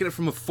would have taken it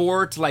from a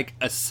 4 to, like,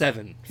 a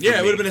 7. Yeah,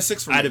 it would have been a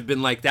 6 for me. I'd have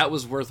been like, that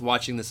was worth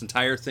watching this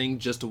entire thing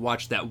just to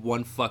watch that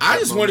one fuck. I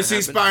just want to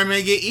see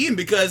Spider-Man get eaten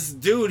because,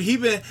 dude, he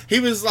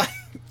was like,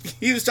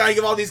 he was trying to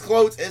give all these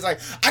quotes. It's like,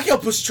 I can't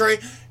push the train.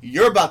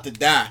 You're about to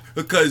die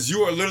because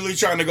you are literally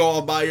trying to go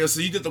all by yourself.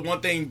 So you did the one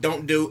thing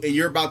don't do, and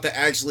you're about to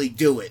actually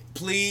do it.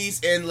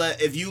 Please, and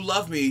if you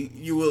love me,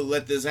 you will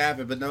let this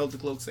happen. But no, the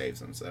cloak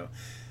saves him. So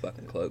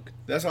fucking cloak.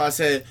 That's why I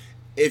said,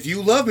 if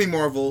you love me,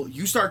 Marvel,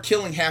 you start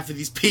killing half of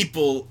these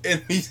people.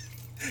 And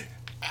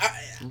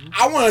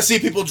I want to see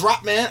people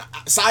drop, man.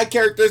 Side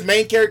characters,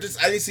 main characters.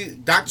 I didn't see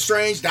Doctor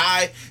Strange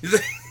die.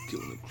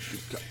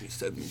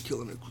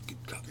 Killing a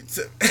crooked cop.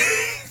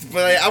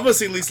 But I want to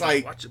see at least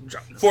like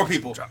 4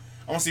 people.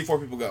 I want to see 4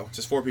 people go.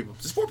 Just 4 people.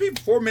 Just 4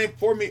 people. 4 men.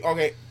 4 me.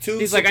 Okay, 2.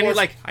 He's like,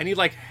 I need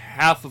like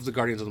half of the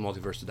Guardians of the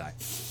Multiverse to die.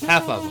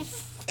 Half of them.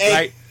 Hey.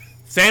 Right?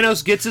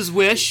 Thanos gets his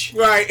wish.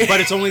 Right.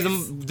 But it's only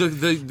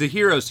the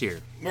heroes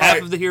here. Right.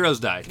 Half of the heroes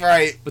die.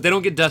 Right. But they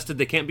don't get dusted.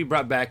 They can't be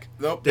brought back.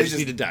 Nope. They just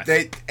need to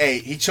die.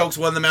 He chokes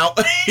one of them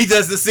out. He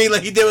does the scene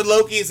like he did with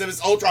Loki instead of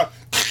his Ultron.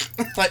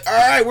 Like, all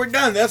right, we're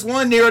done. That's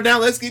one narrowed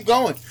down. Let's keep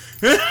going.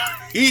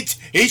 he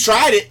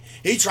tried it.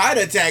 He tried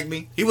to attack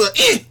me. He was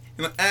like,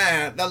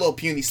 that little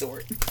puny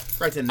sword.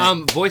 Right to the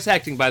neck. Voice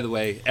acting, by the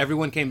way,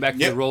 everyone came back for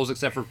Yep. the roles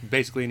except for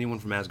basically anyone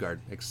from Asgard,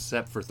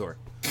 except for Thor.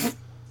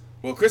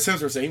 Well, Chris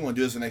Hemsworth said he want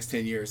to do this for the next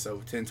 10 years,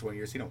 so 10, 20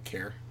 years, he don't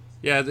care.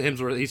 Yeah,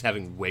 Hemsworth, he's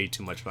having way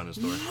too much fun as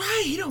Thor.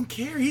 Right, he don't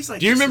care. He's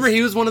like, Do you remember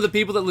he was one of the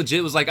people that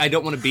legit was like, I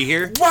don't want to be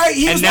here? Right,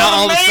 he and was now one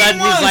all of of the a main sudden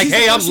ones. he's like, He's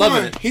hey, the I'm first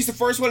loving one. it. He's the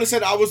first one that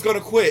said I was going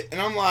to quit.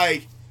 And I'm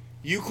like,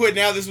 you quit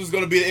now, this was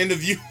going to be the end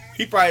of you.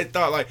 He probably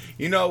thought like,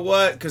 you know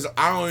what? Because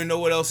I don't even know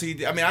what else he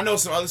did. I mean, I know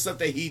some other stuff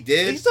that he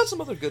did. He's done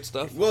some other good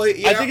stuff. Well,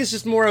 yeah. I think it's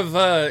just more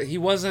of he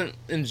wasn't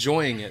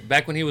enjoying it.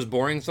 Back when he was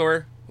boring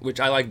Thor, which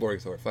I like boring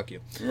Thor, fuck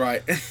you.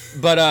 Right.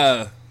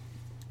 But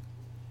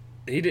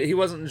he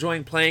wasn't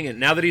enjoying playing it.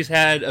 Now that he's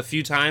had a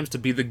few times to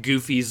be the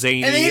goofy,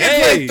 zany, And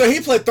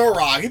he played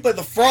Thorog. He played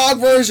the frog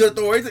version of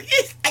Thor. He's like,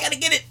 I gotta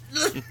get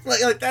it.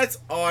 like that's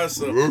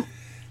awesome.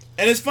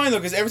 And it's funny though,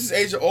 because ever since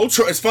Age of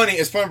Ultron, it's funny.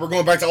 We're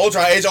going back to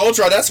Ultron. Age of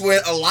Ultron. That's when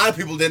a lot of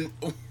people didn't.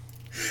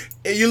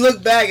 And you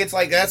look back, it's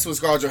like that's when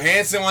Scarlett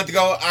Johansson wanted to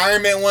go.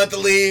 Iron Man wanted to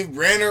leave.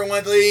 Renner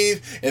wanted to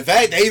leave. In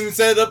fact, they even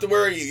set it up to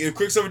where if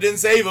Quicksilver didn't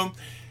save him,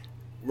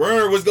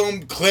 Renner was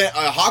going.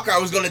 Hawkeye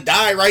was going to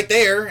die right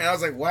there. And I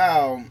was like,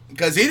 wow,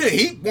 because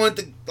he wanted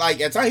to like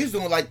at the time he was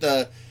doing like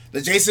the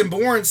Jason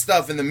Bourne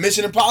stuff and the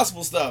Mission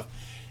Impossible stuff.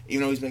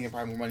 Even though he's making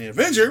probably more money than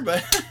Avenger,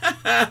 but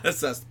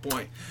that's the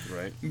point.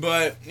 Right.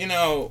 But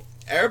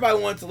everybody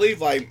wanted to leave.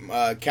 Like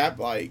Cap,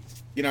 like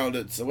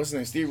so what's his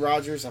name? Steve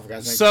Rogers. I forgot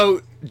his name.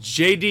 So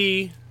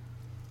JD,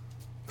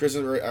 Chris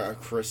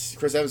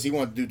Evans. He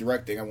wanted to do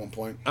directing at one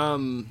point.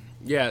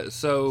 yeah.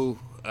 So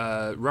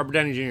Robert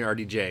Downey Jr.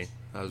 RDJ.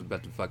 I was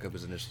about to fuck up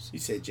his initials. You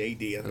said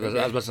JD. I was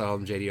about to call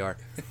him JDR.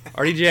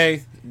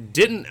 RDJ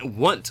didn't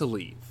want to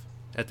leave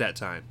at that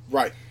time.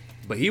 Right.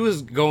 But he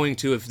was going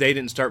to if they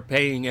didn't start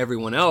paying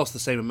everyone else the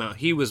same amount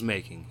he was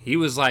making. He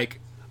was like,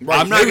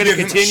 I'm not going to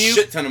continue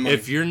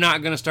if you're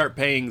not going to start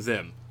paying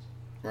them.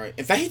 Right.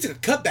 In fact, he took a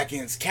cutback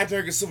against Captain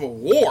America Civil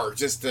War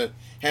just to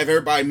have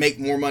everybody make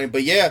more money.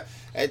 But yeah,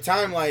 at the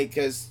time, like,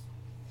 because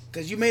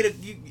you made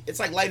it's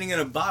like lightning in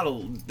a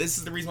bottle. This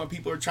is the reason why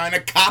people are trying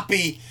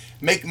to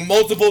make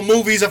multiple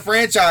movies a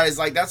franchise.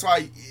 Like, that's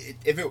why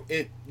if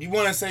you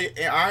want to say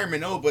Iron Man,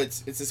 no, but it's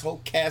this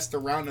whole cast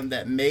around him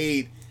that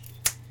made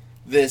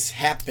this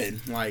happen.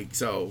 Like,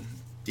 so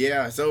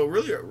yeah, so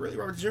really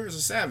Robert Jr. is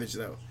a savage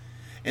though.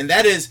 And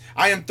that is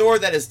I am Thor,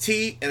 that is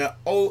T and an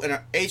O and an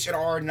H and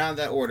R, not in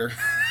that order.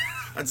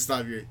 I just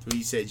thought when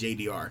you said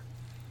JDR.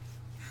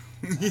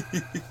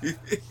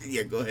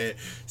 Yeah, go ahead.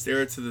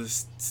 Stare into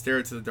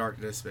the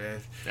darkness,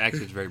 man.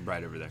 Actually, it's very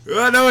bright over there.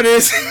 I know it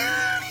is.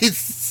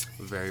 It's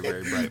very,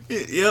 very bright.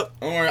 Yep.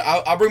 Don't worry,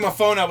 I'll bring my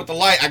phone out with the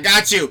light. I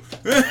got you.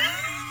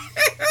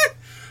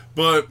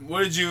 But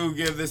what did you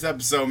give this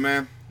episode,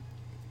 man?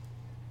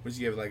 What'd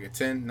you give it, like a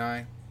 10,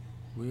 9?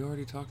 We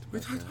already talked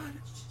about it.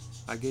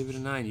 I gave it a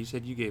 9. You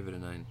said you gave it a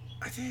 9.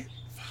 I did.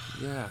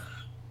 Yeah.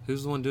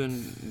 Who's the one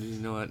doing? You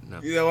know what?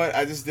 No. You know what?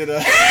 I just did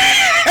a.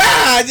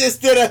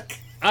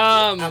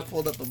 I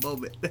pulled up a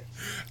moment.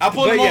 I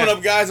pulled a moment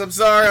up, guys. I'm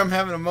sorry. I'm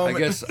having a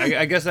moment.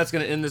 I guess that's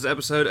gonna end this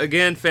episode.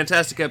 Again,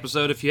 fantastic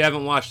episode. If you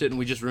haven't watched it and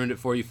we just ruined it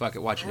for you, fuck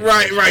it, watch it.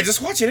 Anyway. Right.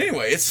 Just watch it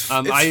anyway. It's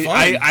fun.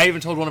 I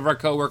even told one of our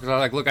coworkers, I was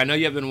like, look, I know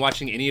you haven't been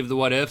watching any of the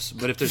What Ifs,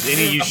 but if there's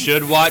any you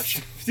should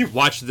watch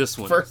this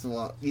one. First of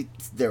all,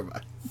 never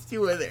mind.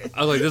 You were there.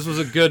 I was like, this was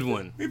a good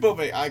one. We both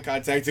made eye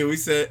contact too. We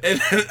said,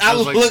 and I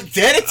looked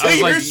at it to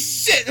your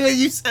shit when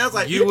you said, I was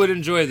like, you would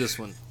enjoy this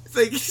one. It's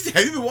like,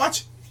 have you been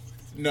watching?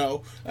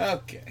 No.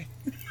 Okay.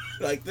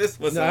 Like this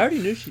was. No, I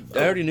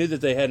already knew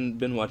that they hadn't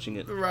been watching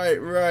it. Right.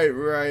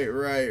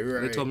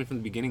 They told me from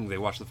the beginning they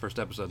watched the first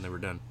episode and they were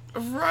done.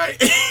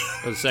 Right.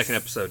 Or the second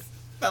episode.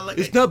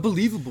 It's not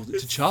believable that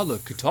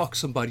T'Challa could talk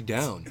somebody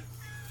down.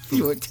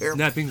 You were terrible.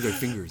 Snapping their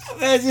fingers.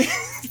 Imagine,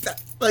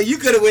 like you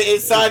could have went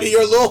inside of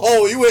your little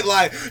hole. You went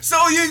like, so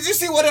you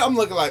see what I'm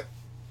looking like?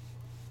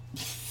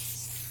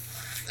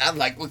 I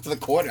like looked to the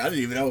corner. I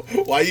didn't even know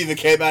why you even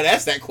came out and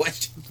asked that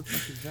question. What the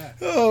fuck is that?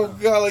 Oh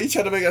god, like you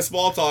tried to make a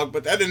small talk,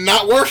 but that did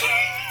not work.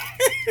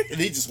 And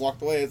he just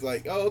walked away. It's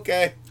like, oh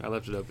okay. I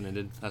left it open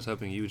ended. I was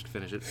hoping you would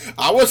finish it.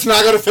 I was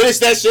not gonna finish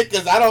that shit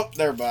because I don't.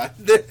 Never mind.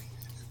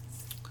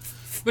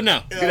 But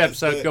no, good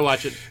episode. Go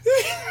watch it.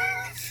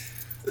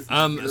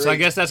 So I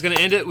guess that's going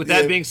to end it. With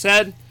that being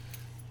said,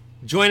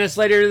 join us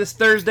later this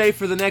Thursday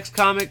for the next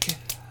comic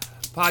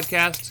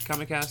podcast,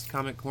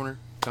 Comic Corner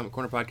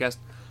podcast.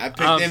 I picked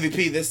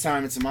MVP this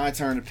time. It's my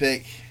turn to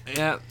pick.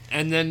 Yeah,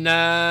 and then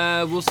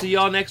we'll see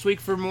y'all next week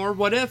for more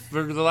What If.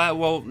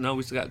 Well, no,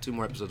 we still got 2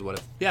 more episodes of What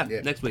If. Yeah,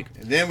 next week.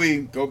 And then we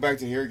go back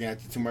to here again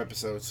after 2 more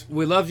episodes.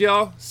 We love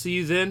y'all. See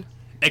you then.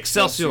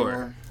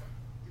 Excelsior.